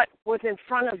to what was in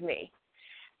front of me.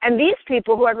 And these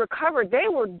people who had recovered, they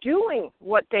were doing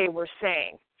what they were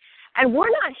saying. And we're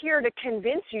not here to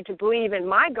convince you to believe in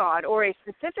my God or a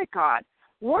specific God.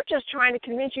 We're just trying to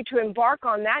convince you to embark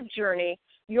on that journey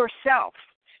yourself,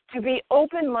 to be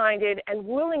open-minded and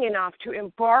willing enough to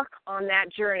embark on that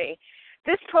journey.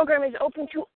 This program is open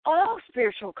to all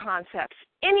spiritual concepts,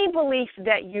 any belief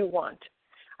that you want.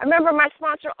 I remember my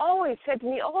sponsor always said to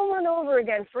me over and over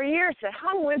again for years, that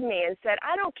hung with me and said,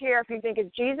 I don't care if you think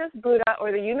it's Jesus, Buddha,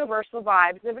 or the universal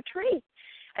vibes of a tree,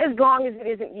 as long as it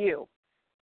isn't you.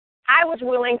 I was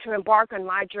willing to embark on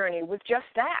my journey with just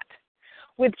that,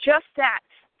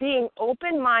 being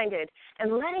open-minded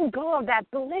and letting go of that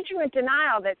belligerent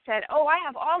denial that said, oh, I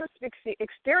have all this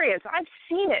experience, I've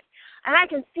seen it, and I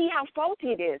can see how faulty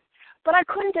it is. But I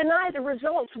couldn't deny the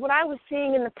results, what I was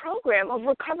seeing in the program of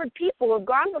recovered people who have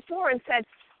gone before and said,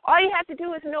 all you have to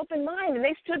do is an open mind. And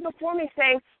they stood before me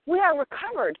saying, we are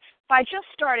recovered by just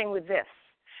starting with this.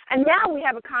 And now we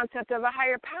have a concept of a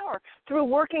higher power through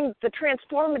working the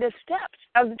transformative steps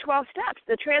of the 12 steps,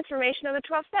 the transformation of the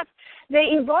 12 steps.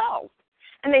 They evolved,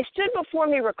 and they stood before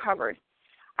me recovered.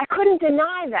 I couldn't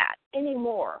deny that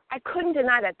anymore. I couldn't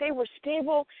deny that. They were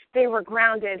stable. They were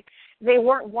grounded. They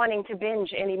weren't wanting to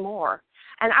binge anymore.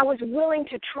 And I was willing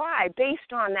to try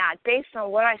based on that, based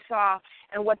on what I saw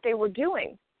and what they were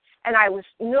doing. And I was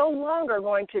no longer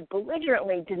going to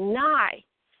belligerently deny.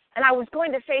 And I was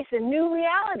going to face a new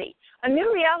reality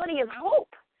of hope,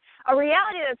 a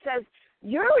reality that says,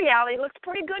 your reality looks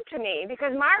pretty good to me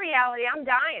because my reality, I'm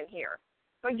dying here.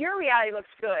 But your reality looks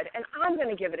good, and I'm going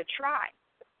to give it a try.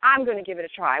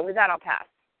 With that, I'll pass.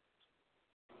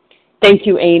 Thank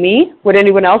you, Amy. Would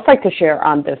anyone else like to share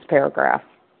on this paragraph?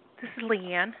 This is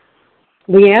Leanne.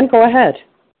 Leanne, go ahead.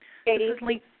 This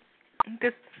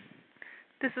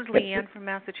is Leanne from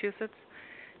Massachusetts.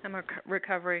 I'm a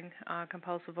recovering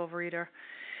compulsive overeater.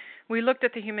 We looked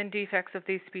at the human defects of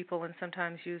these people and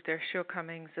sometimes used their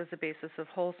shortcomings as a basis of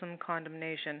wholesome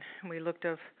condemnation.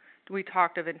 We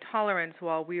talked of intolerance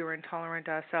while we were intolerant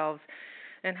ourselves,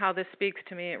 and how this speaks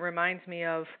to me. It reminds me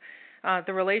of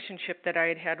the relationship that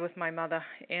I had with my mother,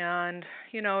 and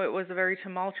it was a very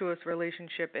tumultuous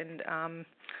relationship, and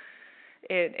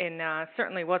it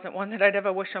certainly wasn't one that I'd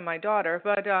ever wish on my daughter.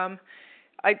 But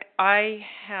I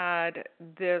had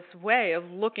this way of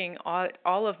looking at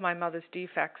all of my mother's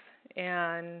defects,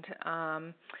 and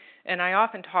I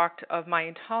often talked of my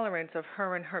intolerance of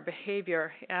her and her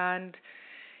behavior, and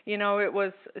it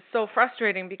was so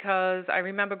frustrating because I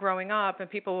remember growing up and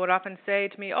people would often say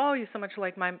to me, oh, you're so much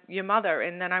like your mother.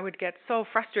 And then I would get so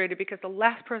frustrated because the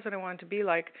last person I wanted to be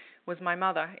like was my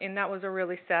mother. And that was a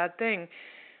really sad thing.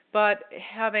 But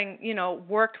having,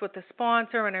 worked with the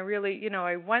sponsor, and I really,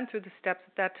 I went through the steps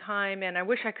at that time, and I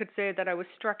wish I could say that I was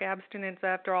struck abstinence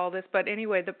after all this. But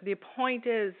anyway, the point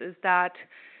is that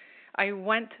I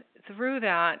went through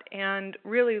that and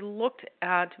really looked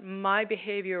at my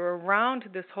behavior around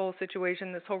this whole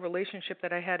situation, this whole relationship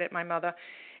that I had at my mother,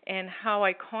 and how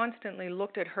I constantly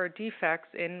looked at her defects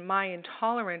and my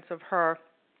intolerance of her.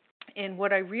 And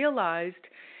what I realized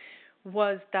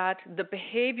was that the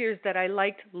behaviors that I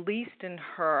liked least in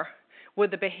her were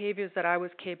the behaviors that I was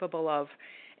capable of.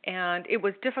 And it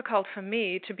was difficult for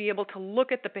me to be able to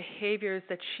look at the behaviors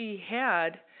that she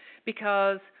had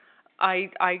because I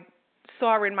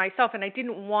saw her in myself, and I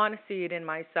didn't want to see it in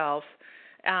myself.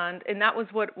 And that was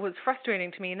what was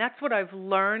frustrating to me. And that's what I've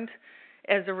learned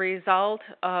as a result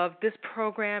of this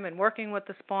program and working with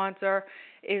the sponsor,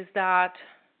 is that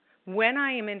when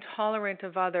I am intolerant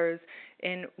of others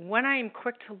and when I am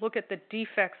quick to look at the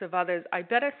defects of others, I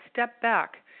better step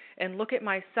back and look at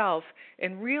myself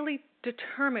and really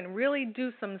determine, really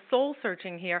do some soul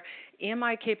searching here. Am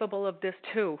I capable of this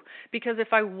too? Because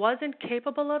if I wasn't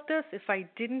capable of this, if I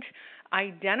didn't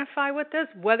identify with this,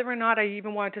 whether or not I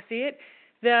even wanted to see it,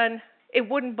 then it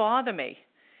wouldn't bother me.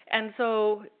 And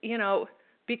so,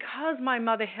 because my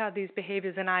mother had these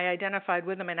behaviors and I identified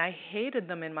with them and I hated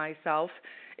them in myself,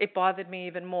 it bothered me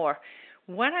even more.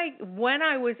 When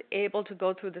I was able to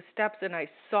go through the steps and I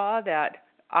saw that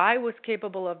I was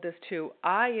capable of this too,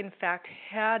 I in fact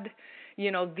had,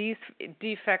 these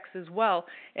defects as well,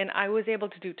 and I was able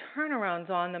to do turnarounds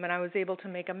on them, and I was able to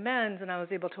make amends, and I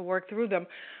was able to work through them.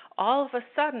 All of a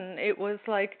sudden, it was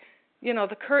like,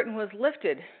 the curtain was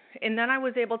lifted, and then I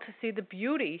was able to see the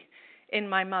beauty in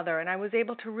my mother, and I was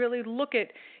able to really look at,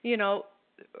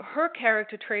 her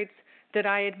character traits that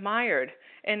I admired.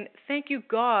 And thank you,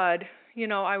 God,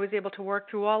 I was able to work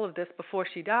through all of this before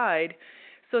she died,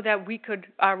 so that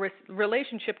our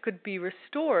relationship could be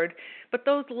restored. But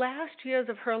those last years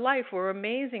of her life were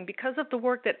amazing. Because of the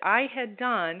work that I had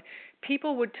done,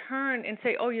 people would turn and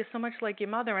say, "Oh, you're so much like your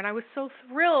mother." And I was so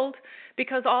thrilled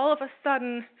because all of a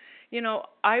sudden,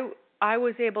 I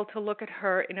was able to look at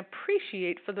her and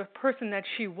appreciate for the person that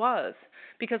she was,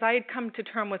 because I had come to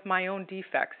terms with my own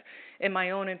defects and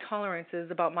my own intolerances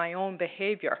about my own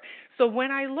behavior. So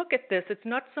when I look at this, it's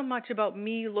not so much about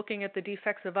me looking at the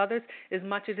defects of others as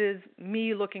much as it is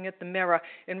me looking at the mirror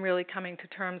and really coming to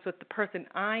terms with the person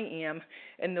I am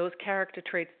and those character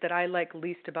traits that I like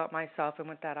least about myself. And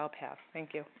with that, I'll pass.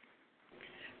 Thank you.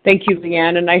 Thank you,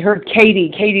 Leanne. And I heard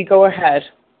Katie. Katie, go ahead.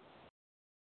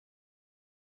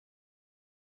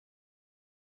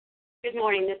 Good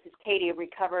morning. This is Katie, a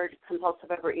recovered compulsive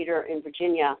overeater in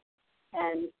Virginia.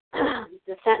 And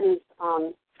the sentence,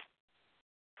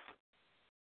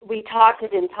 we talked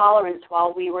of intolerance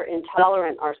while we were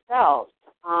intolerant ourselves.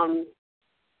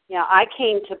 I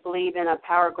came to believe in a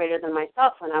power greater than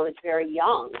myself when I was very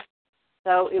young.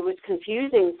 So it was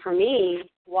confusing for me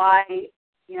why,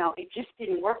 it just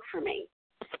didn't work for me.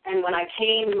 And when I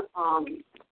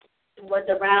was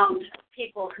around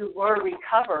people who were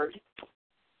recovered,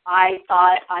 I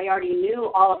thought I already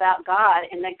knew all about God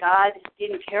and that God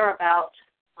didn't care about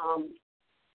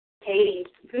Katie's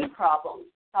food problems.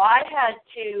 So I had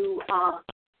to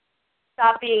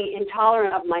stop being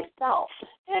intolerant of myself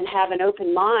and have an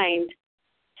open mind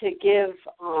to give,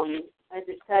 as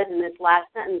it says in this last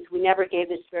sentence, we never gave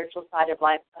the spiritual side of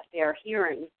life a fair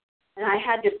hearing. And I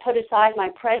had to put aside my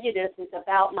prejudices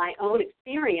about my own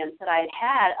experience that I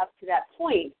had up to that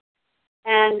point,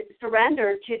 and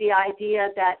surrender to the idea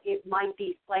that it might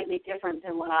be slightly different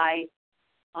than what I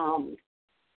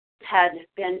had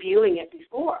been viewing it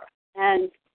before.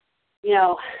 And,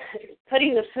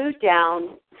 putting the food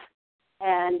down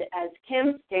and, as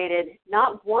Kim stated,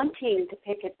 not wanting to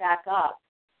pick it back up,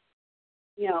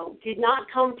 did not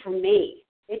come from me.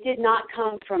 It did not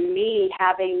come from me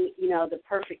having, the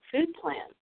perfect food plan.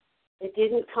 It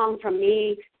didn't come from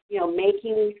me,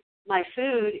 making my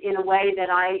food in a way that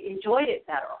I enjoyed it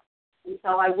better. And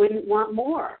so I wouldn't want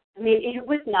more. I mean, it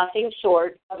was nothing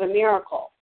short of a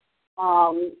miracle.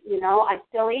 I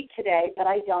still eat today, but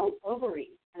I don't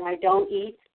overeat. And I don't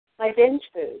eat my binge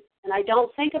food. And I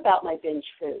don't think about my binge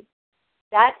food.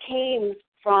 That came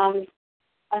from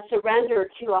a surrender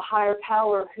to a higher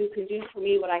power who can do for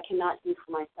me what I cannot do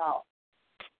for myself.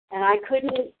 And I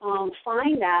couldn't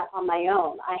find that on my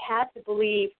own. I had to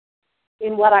believe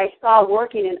in what I saw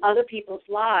working in other people's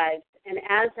lives. And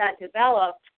as that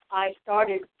developed, I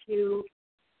started to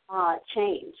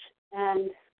change. And,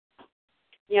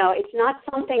 it's not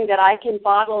something that I can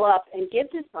bottle up and give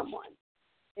to someone.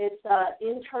 It's an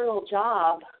internal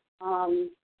job. And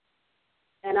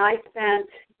I spent,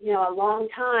 a long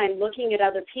time looking at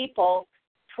other people,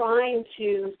 trying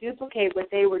to duplicate what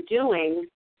they were doing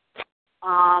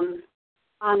on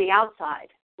the outside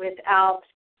without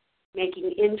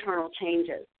making internal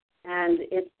changes. And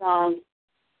it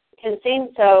can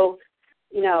seem so,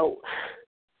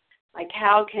 like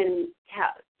how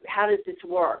does this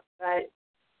work? But,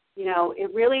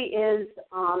 it really is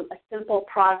a simple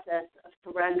process of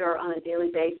surrender on a daily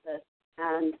basis.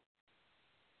 And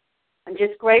I'm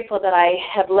just grateful that I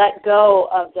have let go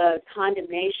of the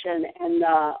condemnation and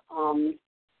the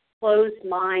closed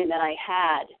mind that I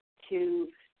had to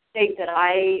think that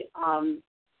I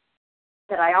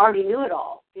already knew it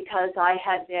all, because I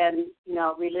had been,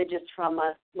 religious from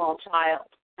a small child.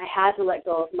 I had to let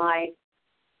go of my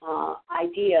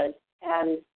ideas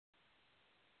and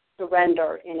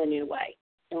surrender in a new way.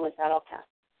 And with that, I'll pass.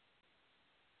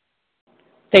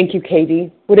 Thank you,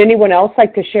 Katie. Would anyone else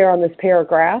like to share on this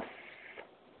paragraph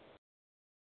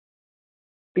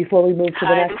before we move to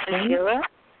the next one? Hi, this is Sheila.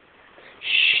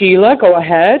 Sheila, go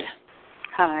ahead.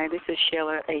 Hi, this is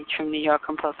Sheila H. from New York,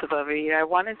 compulsive overeater. I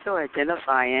wanted to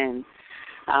identify in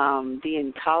the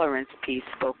intolerance piece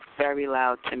spoke very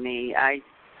loud to me. I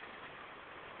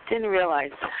didn't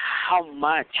realize how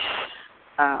much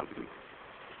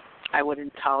I would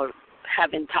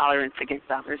have intolerance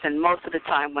against others. And most of the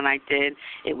time when I did,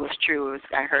 it was true.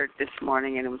 I heard this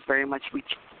morning, and it was very much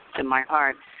reached to my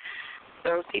heart.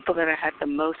 Those people that I had the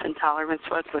most intolerance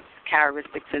with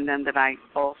characteristics in them that I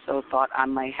also thought I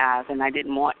might have, and I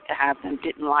didn't want to have them,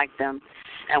 didn't like them.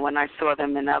 And when I saw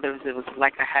them in others, it was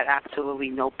like I had absolutely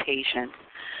no patience.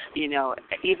 You know,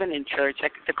 even in church,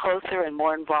 the closer and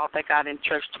more involved I got in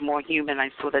church, the more human I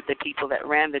saw that the people that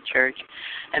ran the church,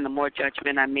 and the more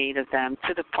judgment I made of them,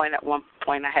 to the point at one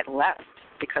point I had left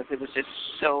because it was just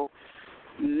so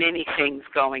many things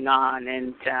going on,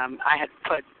 and I had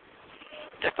put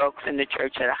the folks in the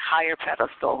church at a higher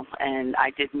pedestal, and I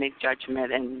did make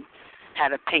judgment and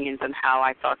had opinions on how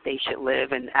I thought they should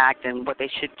live and act and what they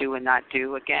should do and not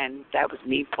do. Again, that was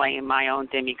me playing my own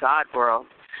demigod world.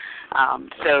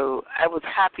 So I was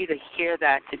happy to hear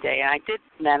that today. And I did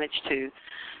manage to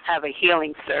have a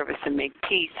healing service and make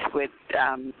peace with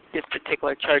this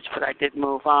particular church, but I did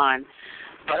move on.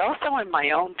 But also in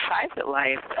my own private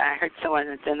life, I heard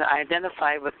someone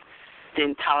identify with the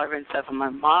intolerance of my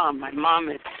mom. My mom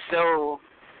is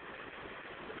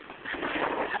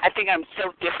I think I'm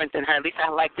so different than her. At least I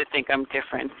like to think I'm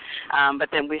different. But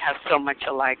then we have so much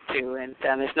alike, too. And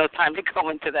there's no time to go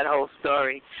into that whole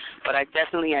story. But I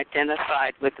definitely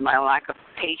identified with my lack of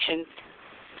patience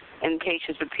and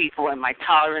patience with people and my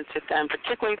tolerance with them,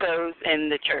 particularly those in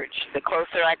the church. The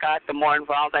closer I got, the more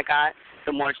involved I got,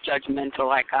 the more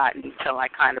judgmental I got, until I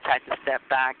kind of had to step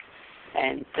back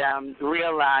and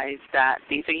realize that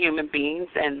these are human beings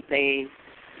and they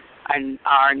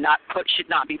should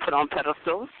not be put on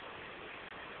pedestals,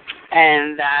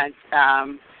 and that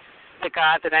the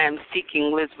God that I am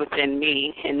seeking lives within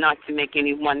me, and not to make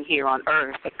anyone here on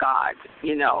earth a God.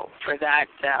 You know, for that,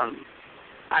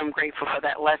 I'm grateful for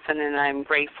that lesson, and I'm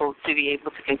grateful to be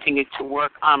able to continue to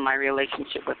work on my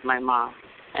relationship with my mom.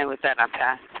 And with that, I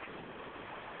pass.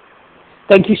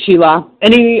 Thank you, Sheila.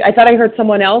 I thought I heard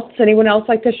someone else. Anyone else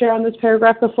like to share on this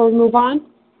paragraph before we move on?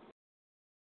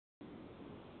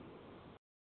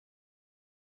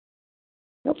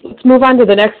 Nope. Let's move on to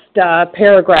the next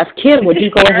paragraph. Kim, would you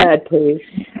go ahead, please?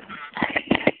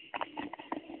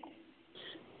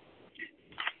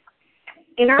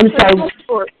 I'm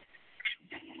sorry.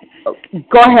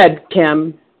 Go ahead,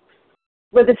 Kim.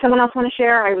 Did someone else want to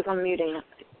share? I was unmuting.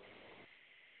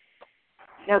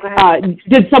 No, go ahead.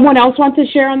 Did someone else want to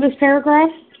share on this paragraph?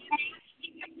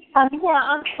 Yeah,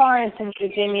 I'm Florence in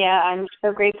Virginia. I'm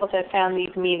so grateful to have found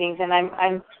these meetings, and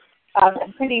I'm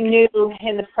pretty new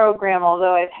in the program,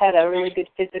 although I've had a really good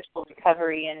physical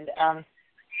recovery, and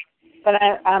but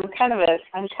I'm kind of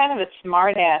a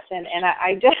smart ass, and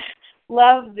I just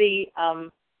love the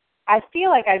I feel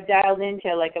like I've dialed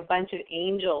into like a bunch of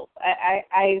angels.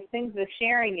 I think the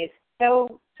sharing is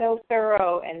so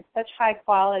thorough and such high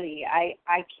quality. I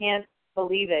can't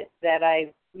believe it that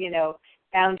I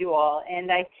found you all,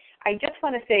 and I just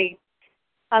want to say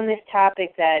on this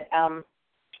topic that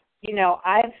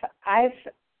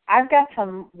I've got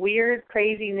some weird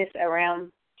craziness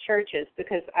around churches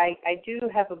because I do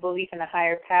have a belief in a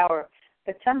higher power,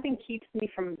 but something keeps me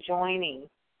from joining.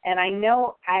 And I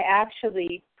know I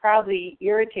actually probably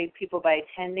irritate people by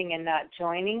attending and not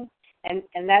joining.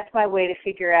 And that's my way to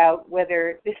figure out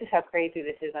whether, this is how crazy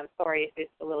this is, I'm sorry if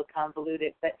it's a little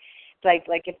convoluted, but like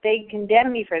if they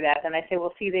condemn me for that, then I say,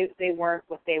 well, see, they weren't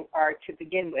what they are to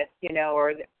begin with,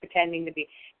 or they're pretending to be.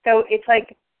 So it's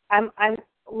like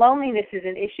loneliness is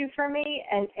an issue for me,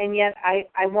 and yet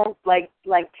I won't like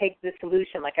take the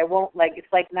solution. Like I won't it's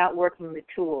like not working the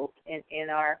tools in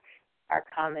our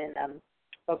common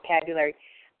vocabulary.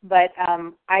 But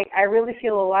I really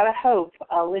feel a lot of hope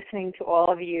listening to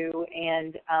all of you,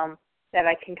 and that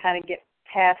I can kind of get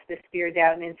past this fear,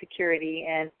 doubt, and insecurity,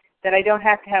 and that I don't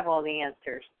have to have all the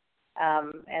answers,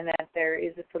 and that there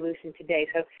is a solution today.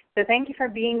 So thank you for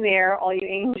being there, all you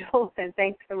angels, and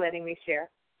thanks for letting me share.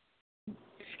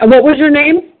 And what was your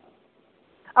name?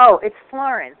 Oh, it's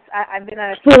Florence. I've been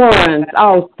on a Florence.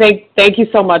 Oh, thank you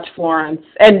so much, Florence.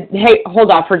 And hey,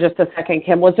 hold on for just a second,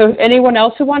 Kim. Was there anyone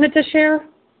else who wanted to share?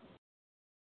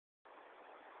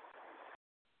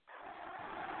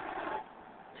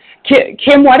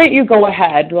 Kim, why don't you go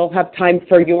ahead? We'll have time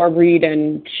for your read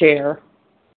and share.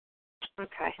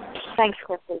 Okay. Thanks,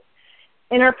 Clifford.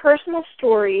 In our personal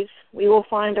stories, we will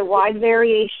find a wide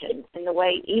variation in the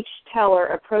way each teller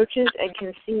approaches and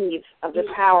conceives of the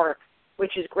power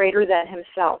which is greater than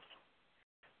himself.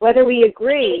 Whether we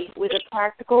agree with a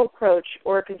practical approach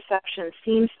or a conception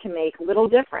seems to make little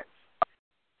difference.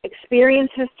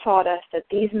 Experience has taught us that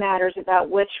these matters about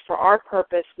which, for our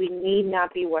purpose, we need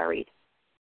not be worried.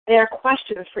 They are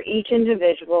questions for each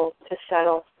individual to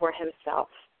settle for himself.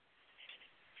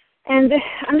 And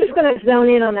I'm just going to zone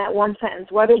in on that one sentence.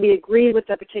 Whether we agree with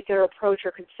a particular approach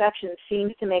or conception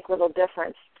seems to make little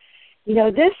difference. You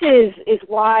know, this is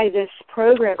why this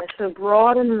program is so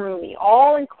broad and roomy,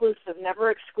 all-inclusive, never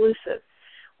exclusive.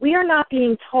 We are not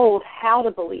being told how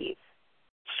to believe.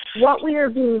 What we are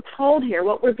being told here,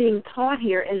 what we're being taught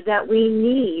here is that we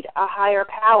need a higher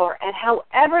power, and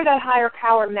however that higher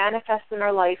power manifests in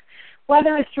our life,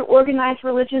 whether it's through organized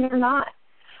religion or not,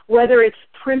 whether it's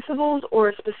principles or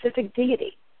a specific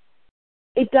deity,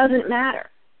 it doesn't matter.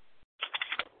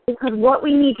 Because what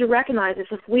we need to recognize is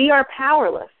if we are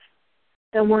powerless,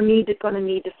 then we're going to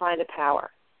need to find a power.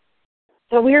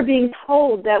 So we are being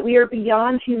told that we are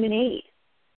beyond human aid.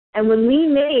 And when we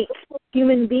make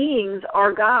human beings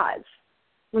our gods,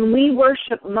 when we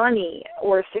worship money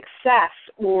or success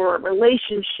or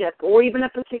relationship or even a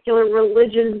particular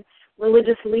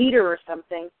religious leader or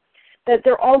something, that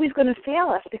they're always going to fail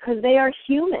us because they are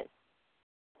human.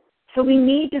 So we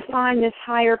need to find this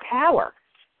higher power.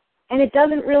 And it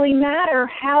doesn't really matter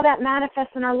how that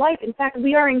manifests in our life. In fact,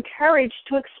 we are encouraged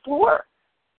to explore.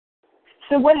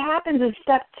 So what happens is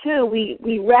step 2,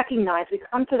 we recognize, we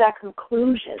come to that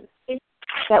conclusion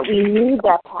that we need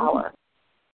that power.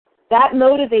 That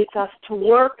motivates us to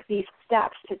work these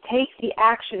steps, to take the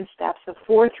action steps of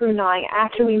 4 through 9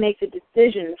 after we make the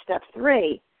decision in step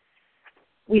 3.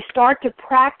 We start to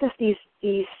practice this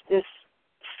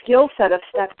skill set of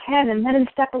step 10, and then in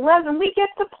step 11, we get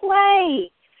to play.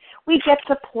 We get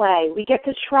to play. We get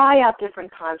to try out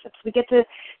different concepts. We get to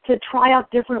try out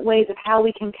different ways of how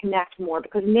we can connect more,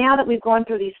 because now that we've gone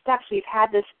through these steps, we've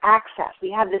had this access.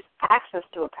 We have this access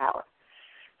to a power.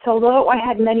 So although I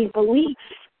had many beliefs,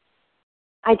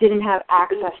 I didn't have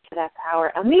access to that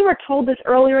power. And we were told this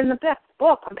earlier in the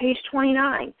book on page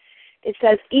 29. It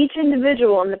says, each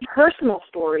individual in the personal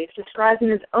stories describes in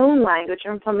his own language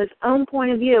and from his own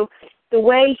point of view the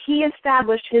way he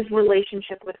established his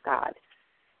relationship with God.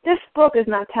 This book is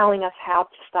not telling us how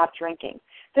to stop drinking.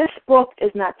 This book is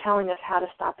not telling us how to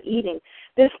stop eating.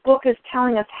 This book is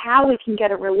telling us how we can get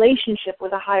a relationship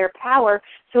with a higher power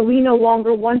so we no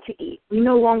longer want to eat. We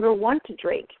no longer want to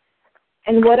drink.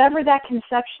 And whatever that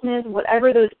conception is,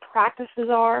 whatever those practices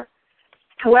are,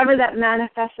 however that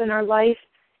manifests in our life,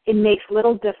 it makes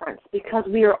little difference because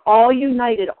we are all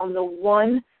united on the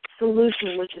one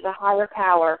solution, which is a higher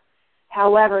power,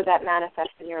 however that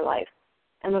manifests in your life.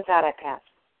 And with that, I pass.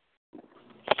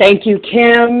 Thank you,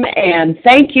 Kim, and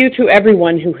thank you to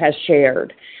everyone who has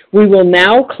shared. We will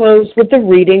now close with the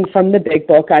reading from the Big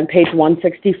Book on page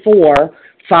 164,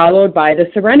 followed by the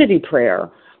Serenity Prayer.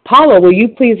 Paula, will you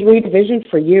please read Vision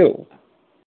for You?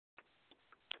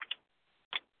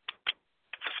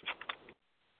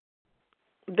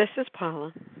 This is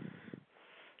Paula,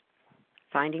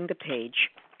 finding the page,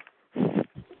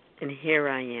 and here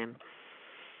I am.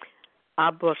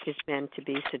 Our book is meant to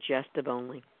be suggestive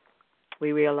only.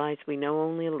 We realize we know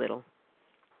only a little.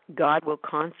 God will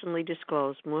constantly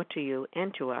disclose more to you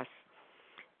and to us.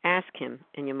 Ask Him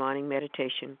in your morning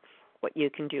meditation what you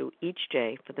can do each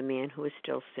day for the man who is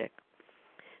still sick.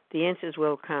 The answers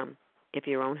will come if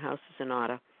your own house is in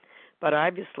order, but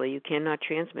obviously you cannot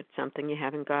transmit something you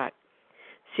haven't got.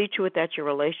 See to it that your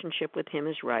relationship with Him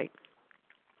is right,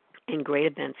 and great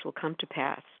events will come to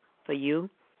pass for you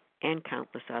and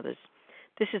countless others.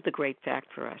 This is the great fact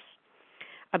for us.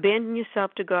 Abandon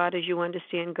yourself to God as you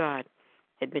understand God.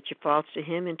 Admit your faults to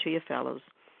Him and to your fellows.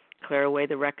 Clear away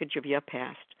the wreckage of your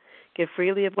past. Give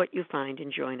freely of what you find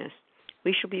and join us.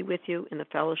 We shall be with you in the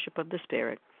fellowship of the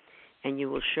Spirit, and you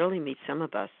will surely meet some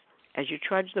of us as you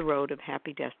trudge the road of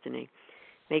happy destiny.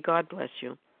 May God bless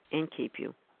you and keep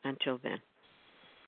you. Until then.